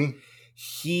 was he?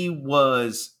 He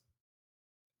was,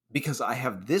 because I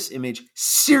have this image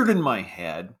seared in my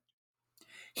head.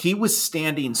 He was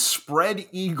standing spread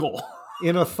eagle.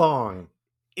 In a thong.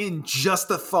 In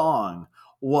just a thong.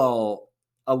 While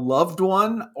a loved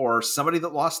one or somebody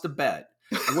that lost a bet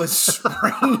was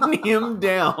spraying him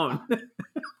down.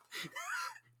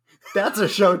 That's a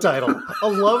show title. A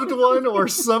loved one or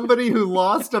somebody who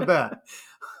lost a bet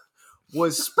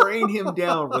was spraying him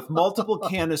down with multiple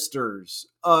canisters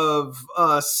of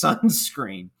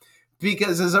sunscreen.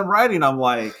 Because as I'm writing, I'm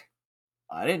like,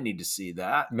 I didn't need to see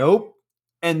that. Nope.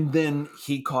 And then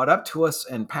he caught up to us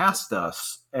and passed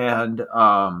us. And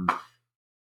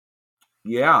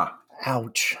yeah.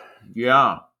 Ouch.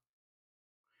 Yeah.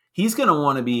 He's going to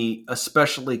want to be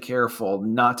especially careful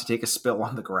not to take a spill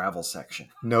on the gravel section.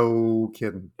 No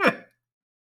kidding.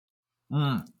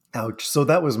 Ouch. So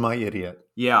that was my idiot.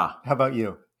 Yeah. How about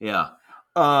you? Yeah.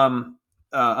 I'm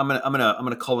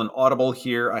gonna call an audible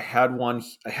here. I had one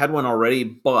already,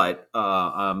 but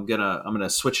I'm gonna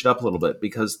switch it up a little bit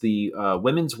because the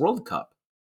Women's World Cup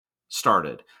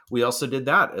started. We also did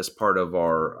that as part of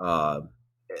our.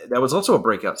 That was also a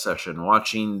breakout session,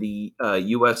 watching the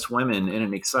U.S. women in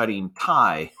an exciting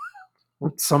tie.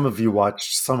 Some of you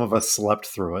watched. Some of us slept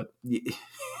through it.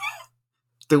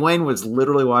 Dewayne was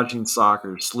literally watching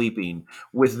soccer, sleeping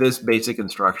with this basic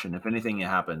instruction. If anything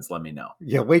happens, let me know.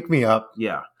 Yeah, wake me up.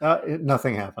 Yeah.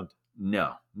 Nothing happened.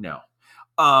 No.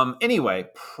 Anyway,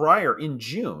 prior in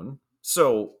June,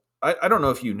 so I don't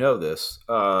know if you know this,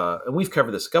 and we've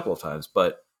covered this a couple of times,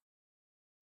 but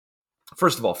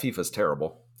first of all, FIFA's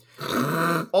terrible.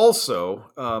 Also,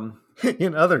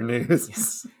 in other news.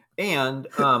 Yes. And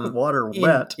water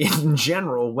wet. In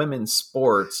general, women's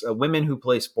sports, women who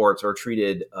play sports are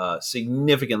treated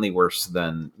significantly worse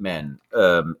than men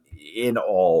in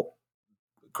all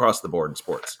across the board in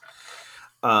sports.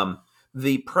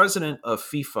 The president of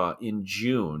FIFA in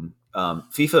June,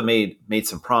 FIFA made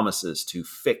some promises to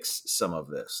fix some of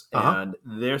this, and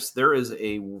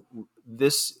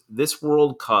this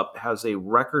World Cup has a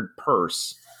record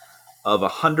purse of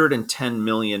 $110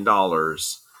 million.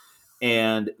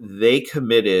 And they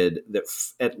committed that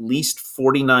at least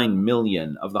 49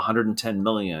 million of the 110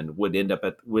 million would end up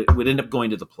going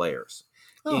to the players,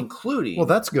 including. Well,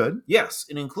 that's good. Yes,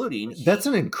 and including that's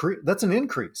an increase. That's an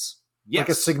increase. Yes, like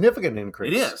a significant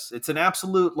increase. It is. It's an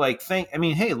absolute thing. I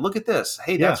mean, hey, look at this.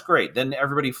 Hey, that's great. Then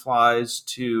everybody flies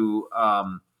to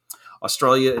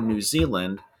Australia and New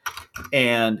Zealand,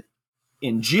 and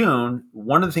in June,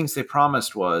 one of the things they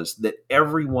promised was that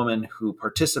every woman who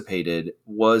participated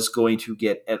was going to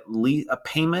get at least a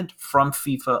payment from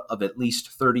FIFA of at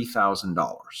least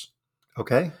 $30,000.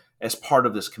 Okay. As part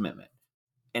of this commitment.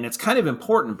 And it's kind of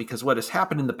important because what has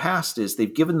happened in the past is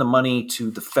they've given the money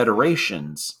to the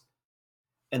federations,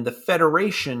 and the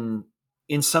federation,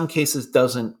 in some cases,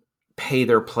 doesn't pay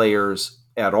their players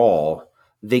at all.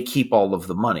 They keep all of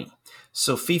the money.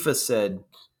 So FIFA said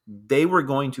they were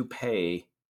going to pay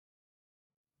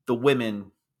the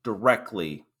women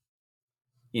directly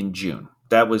in June.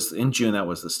 That was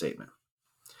the statement.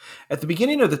 At the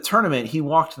beginning of the tournament, he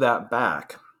walked that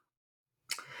back.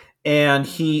 And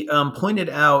he pointed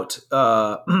out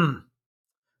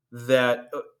that,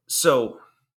 so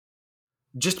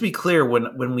just to be clear,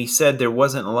 when we said there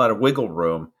wasn't a lot of wiggle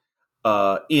room,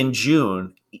 in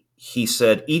June, he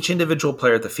said each individual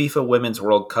player at the FIFA Women's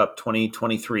World Cup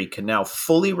 2023 can now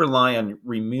fully rely on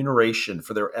remuneration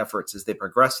for their efforts as they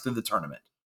progress through the tournament.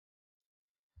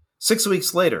 6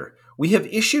 weeks later, we have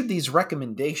issued these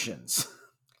recommendations.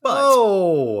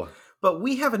 But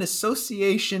we have an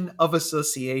association of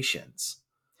associations.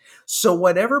 So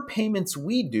whatever payments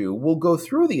we do will go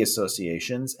through the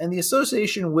associations, and the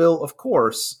association will, of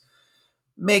course,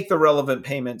 make the relevant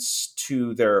payments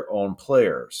to their own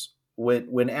players.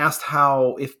 When asked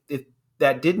how, if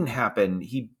that didn't happen,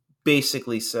 he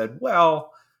basically said,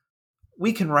 well,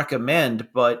 we can recommend,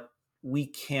 but we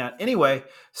can't. Anyway,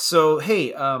 so,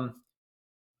 hey,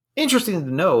 Interesting to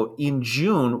note, in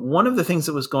June, one of the things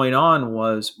that was going on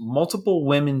was multiple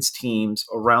women's teams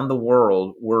around the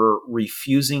world were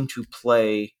refusing to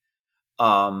play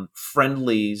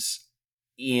friendlies.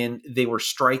 They were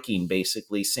striking,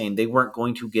 basically saying they weren't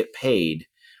going to get paid,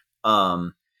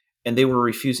 and they were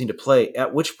refusing to play.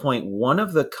 At which point, one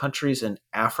of the countries in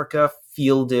Africa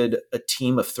fielded a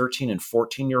team of 13 and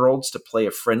 14-year-olds to play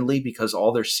a friendly because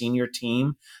all their senior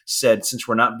team said, since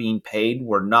we're not being paid,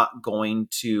 we're not going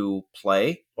to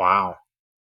play. Wow.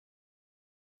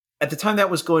 At the time that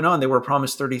was going on, they were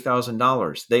promised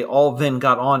 $30,000. They all then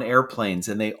got on airplanes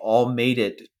and they all made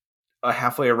it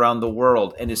halfway around the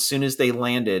world. And as soon as they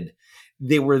landed,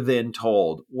 they were then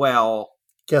told, well,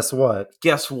 guess what?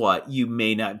 You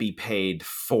may not be paid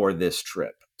for this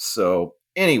trip. So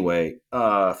anyway,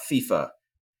 FIFA.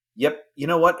 Yep. You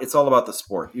know what? It's all about the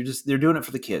sport. They're doing it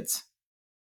for the kids.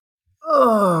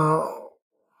 Oh.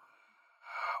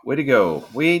 Way to go.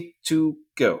 Way to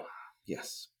go.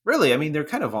 Yes. Really, I mean, they're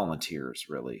kind of volunteers,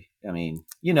 really. I mean,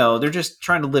 they're just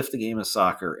trying to lift the game of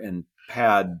soccer and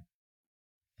pad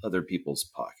other people's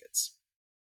pockets.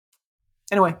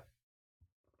 Anyway.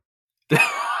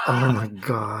 Oh my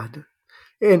God.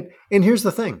 And here's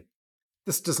the thing.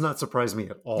 This does not surprise me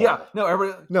at all. Yeah. No,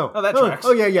 that tracks.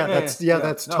 Oh yeah.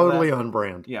 That's totally on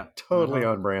brand. Yeah. Totally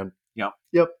on brand. Yeah.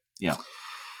 Yep. Yeah.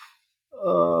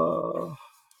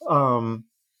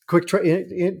 Quick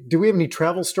do we have any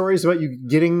travel stories about you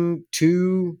getting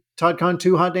to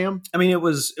ToddCon2, hot damn? I mean, it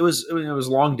was a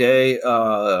long day.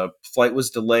 Flight was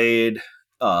delayed.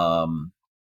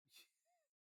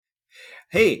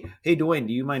 Hey, Dewayne,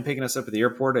 do you mind picking us up at the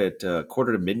airport at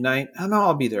 12:45? Oh, no,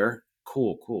 I'll be there.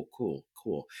 Cool.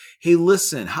 Hey,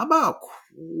 listen, how about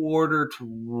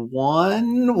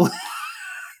 1:45?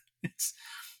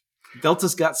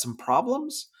 Delta's got some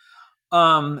problems.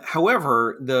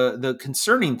 However, the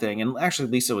concerning thing, and actually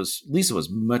Lisa was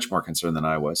much more concerned than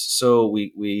I was. So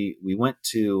we went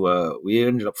to we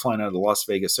ended up flying out of the Las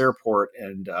Vegas airport,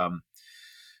 and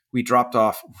we dropped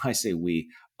off. I say we.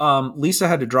 Lisa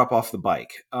had to drop off the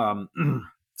bike.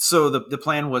 So the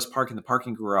plan was park in the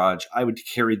parking garage. I would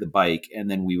carry the bike,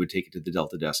 and then we would take it to the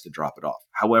Delta desk and drop it off.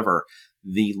 However,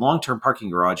 the long-term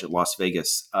parking garage at Las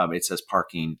Vegas, it says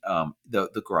parking.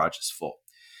 The garage is full.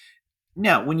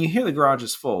 Now, when you hear the garage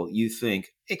is full, you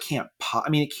think it can't.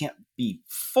 It can't be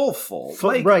full.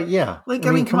 Right? Yeah.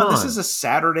 Come on. This is a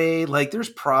Saturday. There's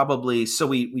probably. So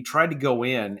we tried to go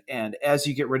in, and as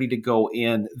you get ready to go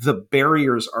in, the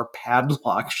barriers are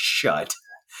padlocked shut.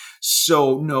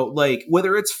 So no,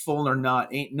 whether it's full or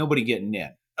not, ain't nobody getting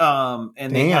in.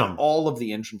 And they had all of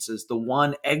the entrances. The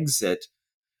one exit,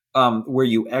 where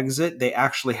you exit, they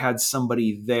actually had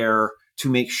somebody there to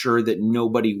make sure that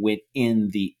nobody went in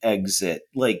the exit.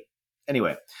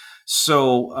 Anyway,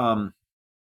 so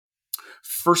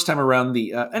first time around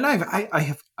and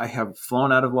I have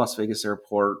flown out of Las Vegas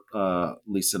airport.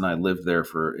 Lisa and I lived there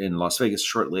in Las Vegas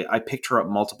shortly. I picked her up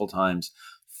multiple times.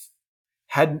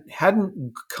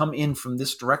 Hadn't come in from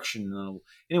this direction.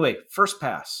 Anyway, first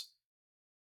pass.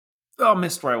 Oh,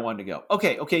 missed where I wanted to go.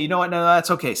 Okay, you know what? No,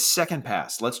 that's okay. Second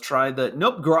pass. Let's try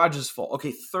nope, garage is full.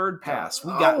 Okay, third pass.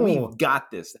 We've got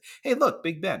this. Hey, look,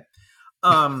 Big Ben.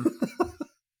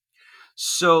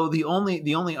 So the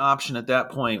only option at that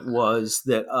point was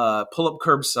that pull up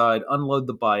curbside, unload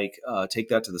the bike, take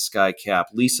that to the sky cap.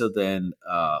 Lisa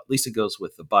goes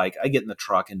with the bike. I get in the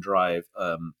truck and drive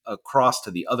across to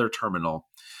the other terminal.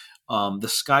 The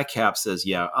sky cap says,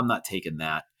 "Yeah, I'm not taking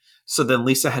that." So then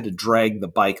Lisa had to drag the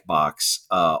bike box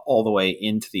all the way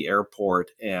into the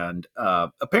airport, and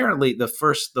apparently the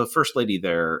first lady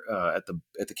there at the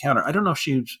counter, I don't know if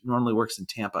she normally works in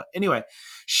Tampa. Anyway,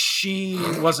 she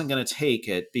wasn't going to take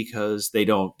it because they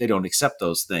don't accept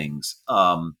those things.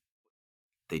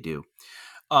 They do.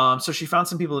 So she found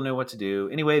some people who know what to do.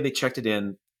 Anyway, they checked it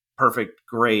in. Perfect,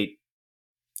 great.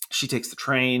 She takes the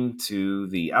train to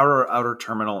the outer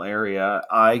terminal area.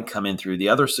 I come in through the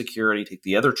other security, take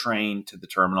the other train to the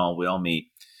terminal. We all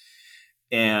meet.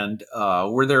 And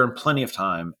we're there in plenty of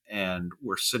time. And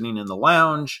we're sitting in the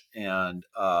lounge. And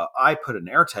I put an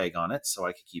air tag on it so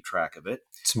I could keep track of it.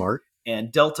 Smart.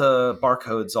 And Delta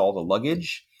barcodes all the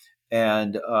luggage.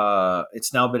 And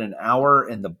it's now been an hour,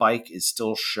 and the bike is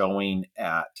still showing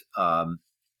at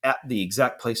the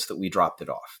exact place that we dropped it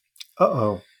off.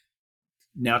 Uh-oh.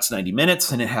 Now it's 90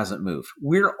 minutes and it hasn't moved.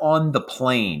 We're on the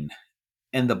plane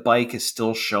and the bike is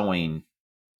still showing.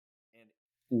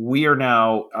 We are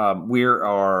now,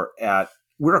 we're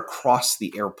across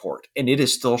the airport and it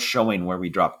is still showing where we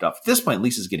dropped off. At this point,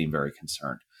 Lisa's getting very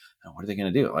concerned. Now, what are they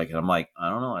going to do? I'm like, I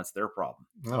don't know. That's their problem.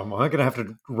 Oh, am I going to have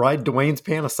to ride Dwayne's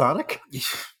Panasonic?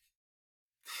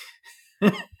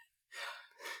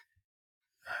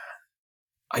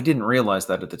 I didn't realize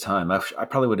that at the time. I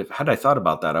probably would have, had I thought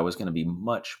about that, I was going to be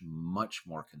much, much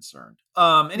more concerned.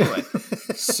 Anyway,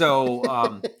 so,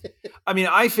 I mean,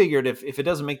 I figured if it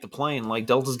doesn't make the plane, like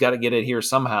Delta's got to get it here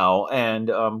somehow.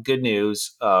 And good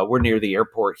news, we're near the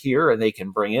airport here and they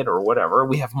can bring it or whatever.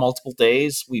 We have multiple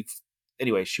days.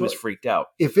 Anyway, she was freaked out.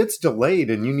 If it's delayed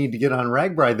and you need to get on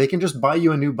RagBride, they can just buy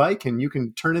you a new bike and you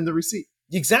can turn in the receipt.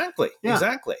 Exactly. Yeah.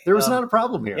 Exactly. There was not a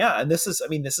problem here. Yeah. And this is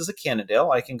a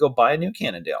Cannondale. I can go buy a new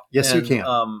Cannondale. Yes, you can.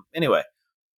 Anyway.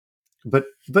 But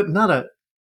not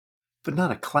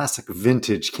a classic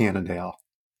vintage Cannondale.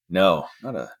 No,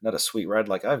 not a sweet ride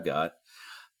like I've got.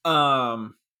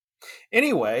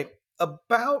 Anyway,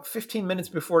 about 15 minutes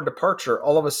before departure,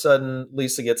 all of a sudden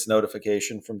Lisa gets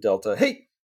notification from Delta. Hey,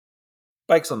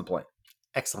 bike's on the plane.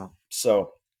 Excellent.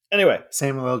 So anyway.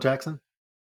 Samuel L. Jackson?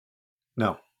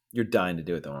 No. You're dying to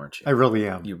do it though, aren't you? I really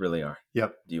am. You really are.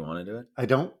 Yep. Do you want to do it? I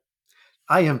don't.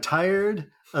 I am tired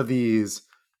of these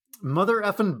mother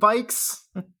effing bikes.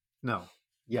 No.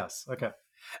 Yes. Okay.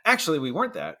 Actually, we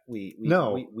weren't that. We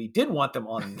did want them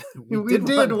on. We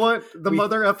did want the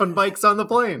mother effing bikes on the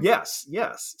plane.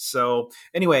 Yes. So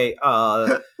anyway,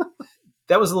 that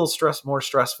was a little more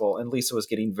stressful, and Lisa was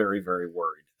getting very, very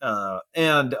worried.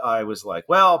 And I was like,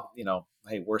 well,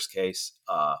 hey, worst case,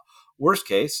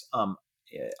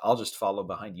 I'll just follow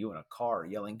behind you in a car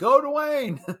yelling, "Go,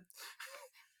 Dewayne!"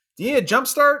 Yeah,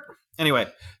 jumpstart. Anyway,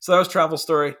 so that was travel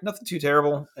story. Nothing too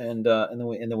terrible. And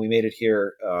then we made it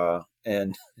here.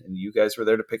 And you guys were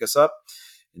there to pick us up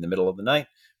in the middle of the night.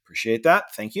 Appreciate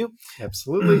that. Thank you.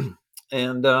 Absolutely.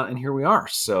 And here we are.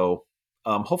 So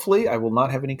hopefully I will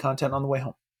not have any content on the way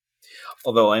home.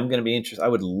 Although I'm going to be interested. I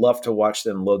would love to watch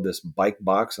them load this bike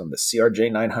box on the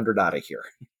CRJ 900 out of here.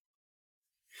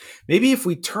 Maybe if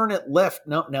we turn it left.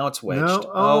 No, now it's wedged.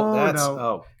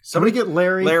 No. Somebody get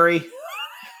Larry. Larry.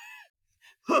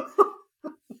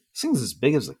 This thing's as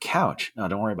big as a couch. No,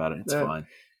 don't worry about it. It's fine.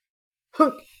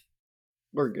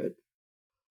 We're good.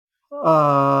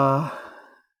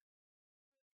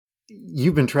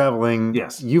 You've been traveling.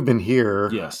 Yes. You've been here.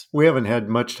 Yes. We haven't had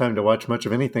much time to watch much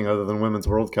of anything other than Women's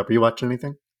World Cup. Are you watching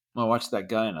anything? I watched that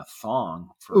guy in a thong.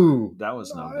 That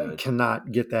was no good. I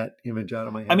cannot get that image out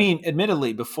of my head. I mean,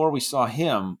 admittedly, before we saw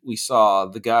him, we saw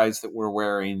the guys that were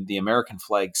wearing the American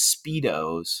flag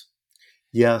Speedos.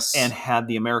 Yes. And had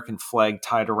the American flag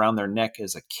tied around their neck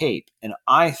as a cape. And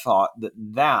I thought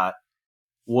that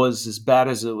was as bad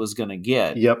as it was going to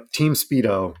get. Yep. Team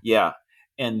Speedo. Yeah.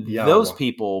 And those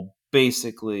people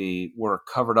basically were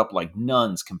covered up like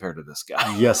nuns compared to this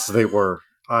guy. Yes, they were.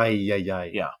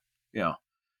 Yeah.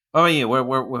 Oh yeah. What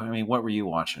were you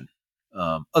watching?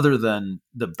 Other than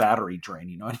the battery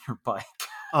draining on your bike.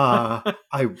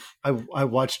 I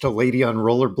watched a lady on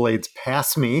rollerblades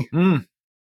pass me.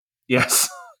 Yes.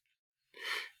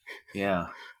 Yeah.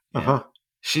 Uh-huh.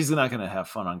 She's not going to have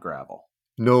fun on gravel.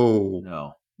 No.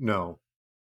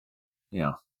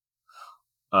 Yeah.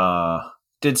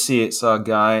 Did see it. Saw a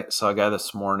guy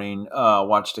this morning.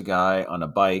 Watched a guy on a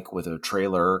bike with a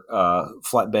trailer,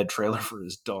 flatbed trailer for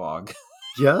his dog.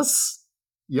 Yes.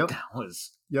 Yep. That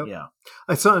was. Yep. Yeah.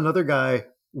 I saw another guy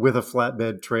with a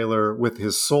flatbed trailer with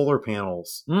his solar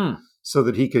panels, so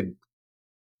that he could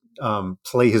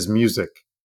play his music.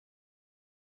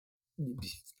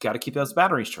 Got to keep those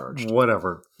batteries charged.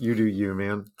 Whatever. You do you,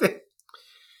 man.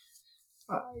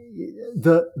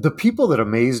 The people that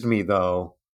amazed me,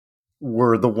 though,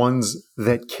 were the ones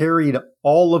that carried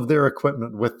all of their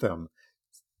equipment with them.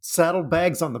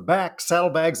 Saddlebags on the back,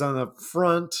 saddlebags on the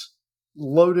front,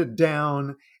 loaded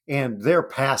down, and they're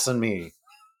passing me.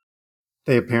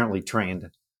 They apparently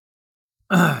trained.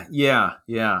 Yeah.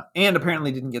 And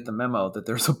apparently didn't get the memo that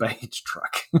there's a baggage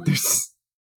truck.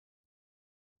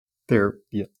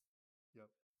 Yeah.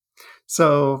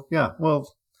 So yeah,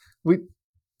 well,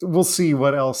 we'll see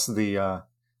what else the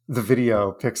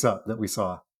video picks up that we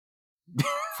saw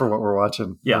for what we're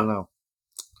watching. Yeah. I don't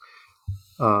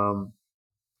know.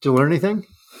 Did you learn anything?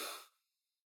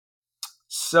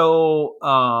 So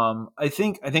I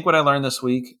think what I learned this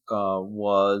week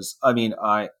was, I mean,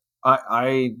 I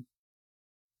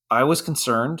was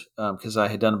concerned because I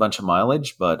had done a bunch of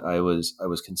mileage, but I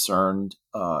was concerned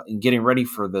in getting ready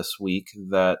for this week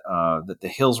that the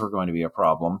hills were going to be a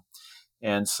problem,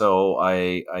 and so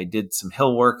I did some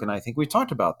hill work, and I think we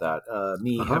talked about that.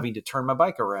 Having to turn my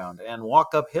bike around and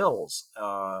walk up hills,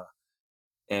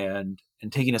 and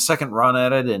taking a second run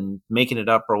at it and making it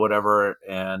up or whatever,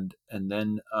 and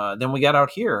then we got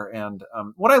out here, and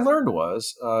what I learned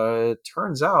was, it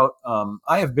turns out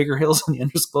I have bigger hills in the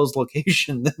undisclosed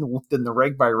location than the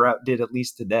reg by route did, at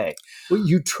least today. Well,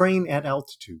 you train at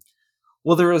altitude.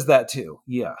 Well, there is that too.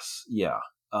 Yes, yeah.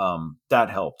 that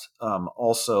helped.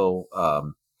 Also, a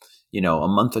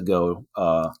month ago,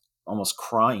 almost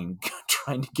crying,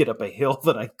 trying to get up a hill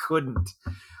that I couldn't.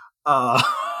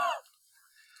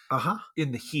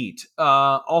 In the heat.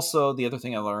 Also, the other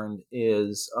thing I learned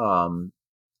is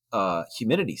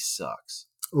humidity sucks.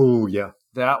 Oh yeah,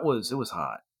 it was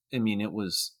hot. I mean, it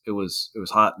was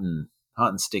hot and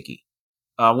sticky.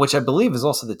 Which I believe is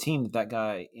also the team that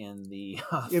guy in the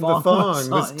thong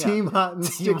was Team Hot and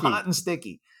Sticky. Team Hot and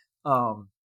Sticky.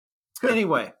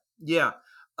 Anyway, yeah.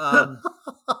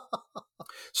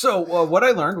 So what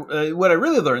I learned, what I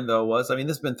really learned though was, I mean,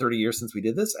 this has been 30 years since we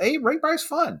did this. Rake Brike's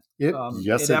fun.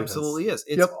 Yes, it absolutely is.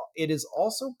 It is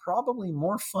also probably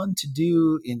more fun to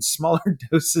do in smaller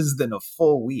doses than a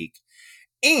full week.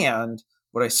 And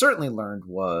what I certainly learned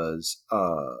was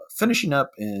finishing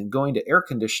up and going to air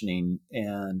conditioning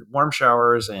and warm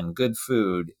showers and good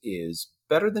food is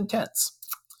better than tents.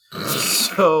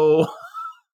 So,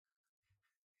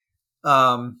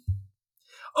 and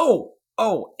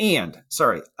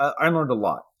sorry, I learned a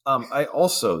lot. I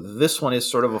also, this one is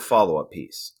sort of a follow-up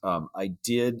piece.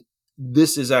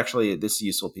 This is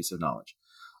useful piece of knowledge.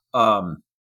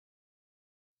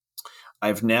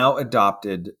 I've now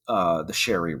adopted the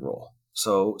Sherry rule.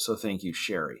 So thank you,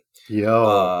 Sherry.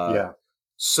 Yeah.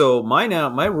 So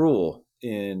my rule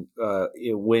when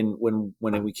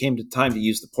we came to time to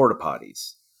use the porta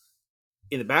potties,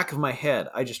 in the back of my head,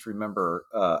 I just remember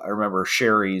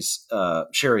Sherry's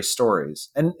stories,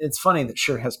 and it's funny that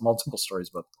Sherry has multiple stories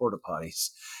about the porta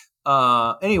potties.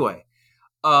 Anyway,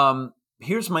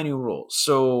 here's my new rule.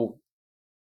 So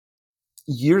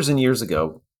years and years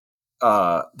ago,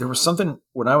 there was something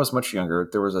when I was much younger.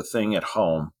 There was a thing at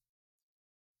home.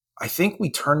 I think we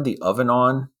turned the oven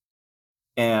on,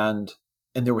 and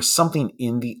there was something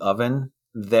in the oven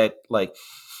that, like,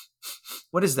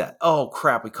 what is that? Oh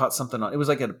crap! We caught something on. It was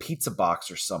like at a pizza box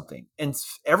or something. And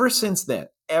ever since then,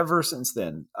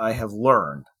 I have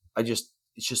learned. It's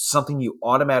just something you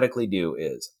automatically do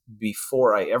is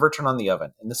before I ever turn on the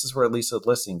oven. And this is where Lisa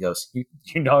listening goes, you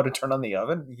know how to turn on the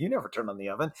oven? You never turn on the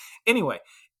oven. Anyway,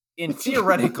 in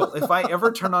theoretical, if I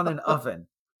ever turn on an oven,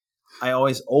 I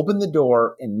always open the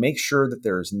door and make sure that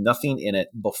there's nothing in it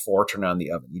before turning on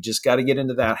the oven. You just got to get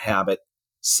into that habit.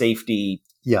 Safety.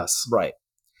 Yes. Right.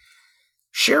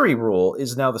 Sherry rule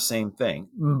is now the same thing.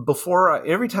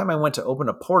 Every time I went to open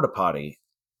a porta potty,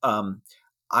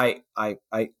 I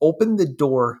opened the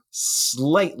door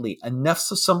slightly enough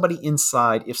so somebody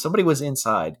inside, if somebody was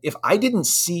inside, if I didn't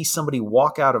see somebody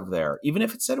walk out of there, even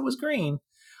if it said it was green,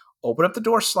 open up the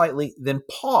door slightly, then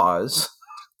pause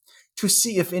to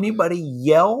see if anybody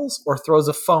yells or throws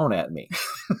a phone at me.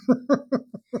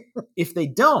 If they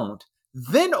don't,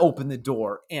 then open the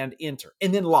door and enter,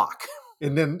 and then lock.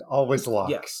 And then always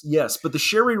lock. Yes. But the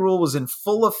Sherry rule was in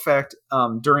full effect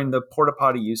during the porta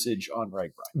potty usage on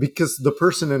Rag Bride. Because the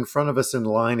person in front of us in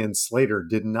line in Slater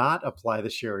did not apply the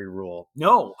Sherry rule.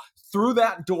 No, threw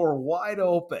that door wide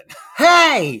open.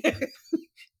 Hey!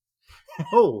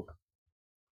 Oh,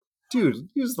 dude,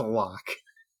 use the lock.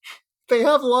 They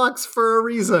have locks for a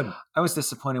reason. I was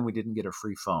disappointed we didn't get a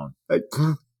free phone.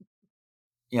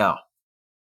 Yeah.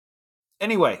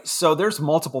 Anyway, so there's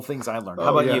multiple things I learned.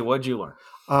 How about you? What did you learn?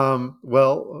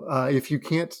 If you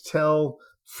can't tell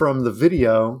from the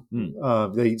video,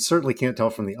 they certainly can't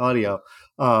tell from the audio.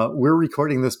 We're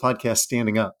recording this podcast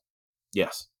standing up.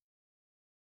 Yes.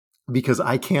 Because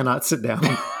I cannot sit down.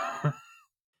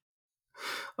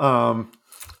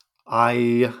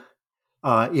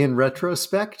 In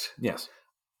retrospect, yes,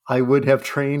 I would have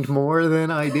trained more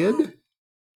than I did. It'd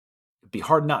be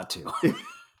hard not to.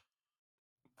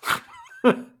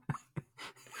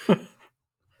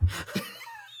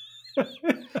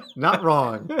 Not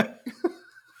wrong.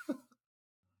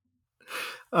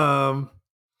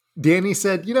 Danny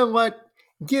said, you know what?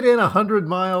 Get in 100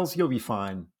 miles, you'll be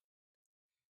fine.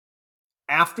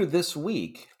 After this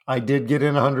week, I did get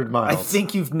in 100 miles. I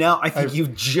think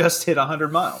you've just hit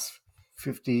 100 miles.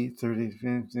 50, 30,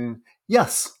 50.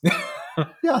 Yes.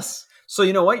 Yes. So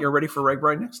you know what? You're ready for Rag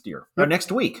Bride next year. Or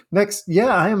next week.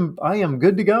 I am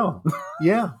good to go.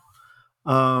 Yeah.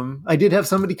 I did have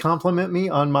somebody compliment me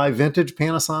on my vintage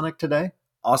Panasonic today.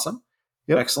 Awesome.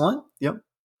 Yep. Excellent. Yep.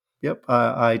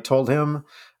 I told him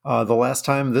the last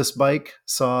time this bike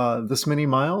saw this many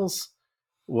miles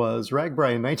was Rag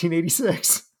Bride in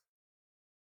 1986.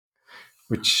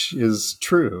 Which is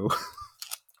true.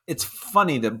 It's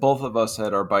funny that both of us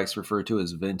had our bikes referred to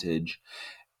as vintage,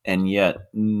 and yet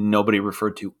nobody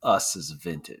referred to us as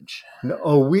vintage.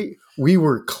 No, we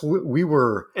were.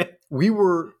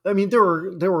 I mean,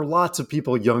 there were lots of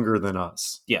people younger than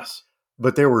us. Yes,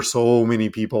 but there were so many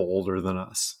people older than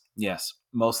us. Yes,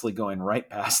 mostly going right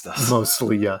past us.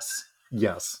 Mostly, yes.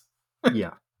 Yeah.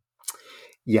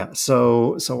 Yeah.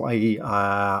 So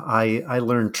I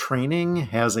learned training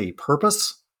has a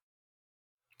purpose.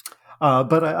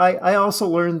 But I also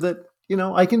learned that,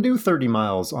 I can do 30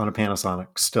 miles on a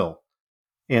Panasonic still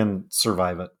and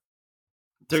survive it.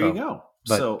 There you go.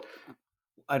 So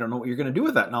I don't know what you're going to do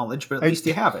with that knowledge, but at least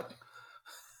you have it.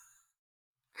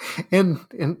 And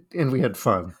we had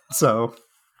fun. So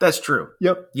that's true.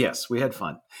 Yep. Yes, we had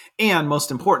fun. And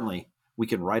most importantly, we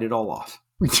can write it all off.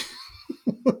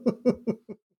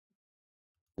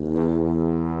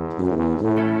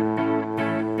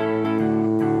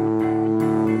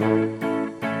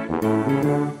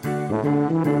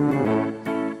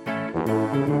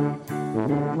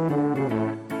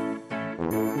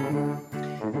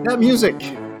 That music,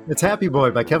 it's Happy Boy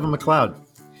by Kevin MacLeod.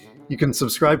 You can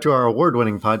subscribe to our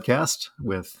award-winning podcast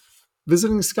with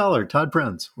visiting scholar Todd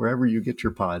Prenz, wherever you get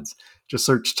your pods. Just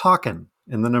search ToddCon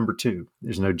and the number 2.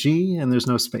 There's no G and there's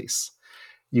no space.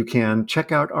 You can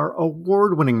check out our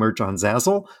award-winning merch on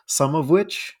Zazzle, some of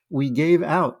which we gave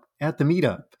out at the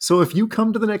meetup. So if you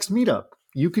come to the next meetup,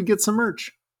 you could get some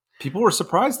merch. People were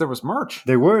surprised there was merch.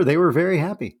 They were very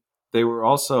happy. They were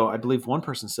also, I believe one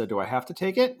person said, "Do I have to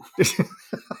take it?"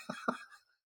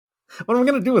 What am I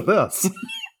going to do with this?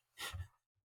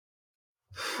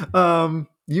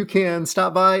 You can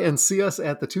stop by and see us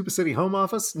at the Tuba City home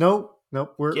office. Nope,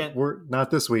 we're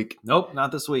not this week. Nope,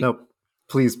 not this week. Nope.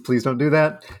 Please don't do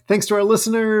that. Thanks to our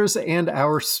listeners and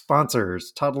our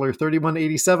sponsors, Toddler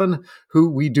 3187, who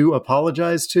we do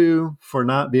apologize to for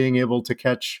not being able to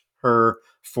catch her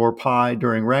for pie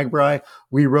during Ragbri.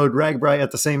 We rode Ragbri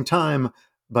at the same time,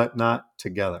 but not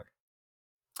together.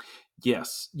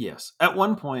 Yes. At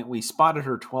one point, we spotted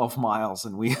her 12 miles,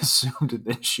 and we assumed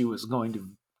that she was going to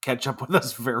catch up with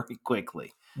us very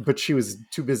quickly. But she was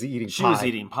too busy eating pie. She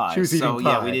was eating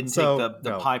pie. Yeah, we didn't take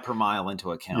the pie per mile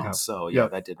into account. Yeah. So,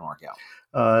 that didn't work out.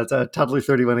 Toddler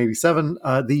 3187,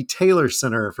 the Taylor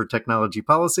Center for Technology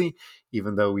Policy,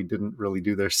 even though we didn't really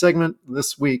do their segment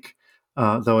this week,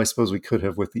 though I suppose we could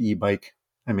have with the e-bike.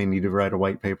 I may need to write a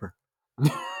white paper.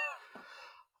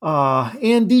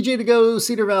 And DJ to go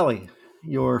Cedar Valley,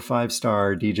 your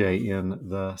 5-star DJ in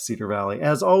the Cedar Valley.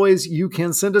 As always, you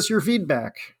can send us your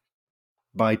feedback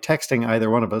by texting either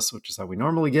one of us, which is how we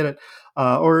normally get it,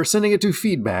 or sending it to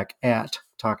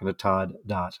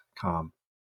feedback@talkingtotodd.com.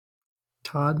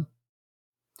 Todd?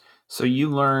 So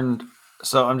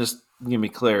I'm just going to be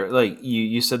clear, like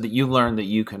you said that you learned that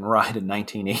you can ride a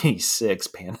 1986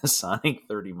 Panasonic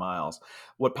 30 miles.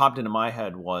 What popped into my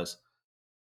head was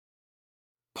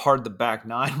pard the back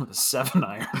 9 with a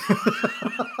 7-iron.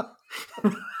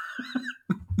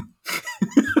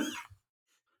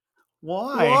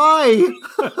 Why?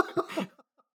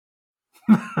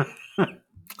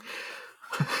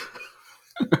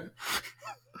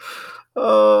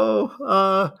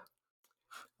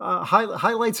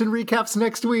 Highlights and recaps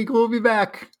next week. We'll be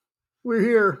back. We're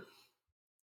here.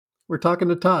 We're talking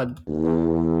to Todd.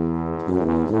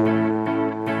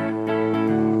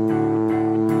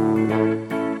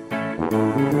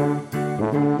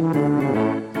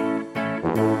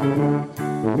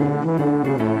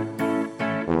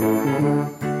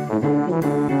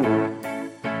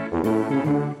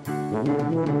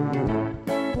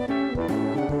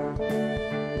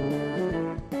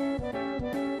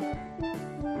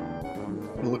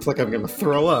 It looks like I'm going to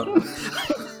throw up.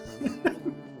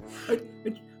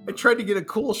 I tried to get a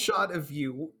cool shot of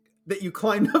you that you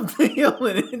climbed up the hill,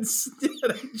 and instead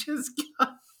I just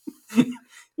got...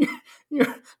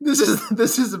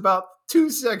 This is about 2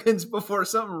 seconds before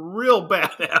something real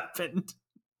bad happened.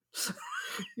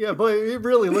 Yeah, boy, it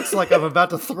really looks like I'm about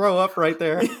to throw up right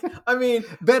there. I mean,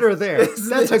 better there.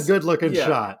 That's a good looking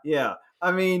shot. Yeah.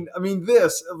 I mean,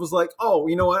 this, it was like, oh,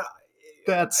 you know what?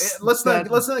 Let's not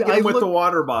get him with the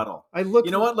water bottle.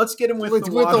 You know what? Let's get him with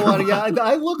the water. Yeah,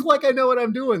 I look like I know what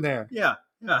I'm doing there. Yeah.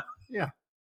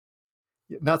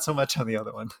 Not so much on the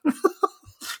other one.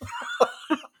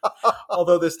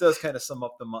 Although this does kind of sum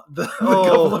up the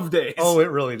couple of days. Oh, it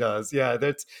really does. Yeah,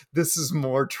 this is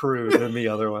more true than the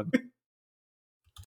other one.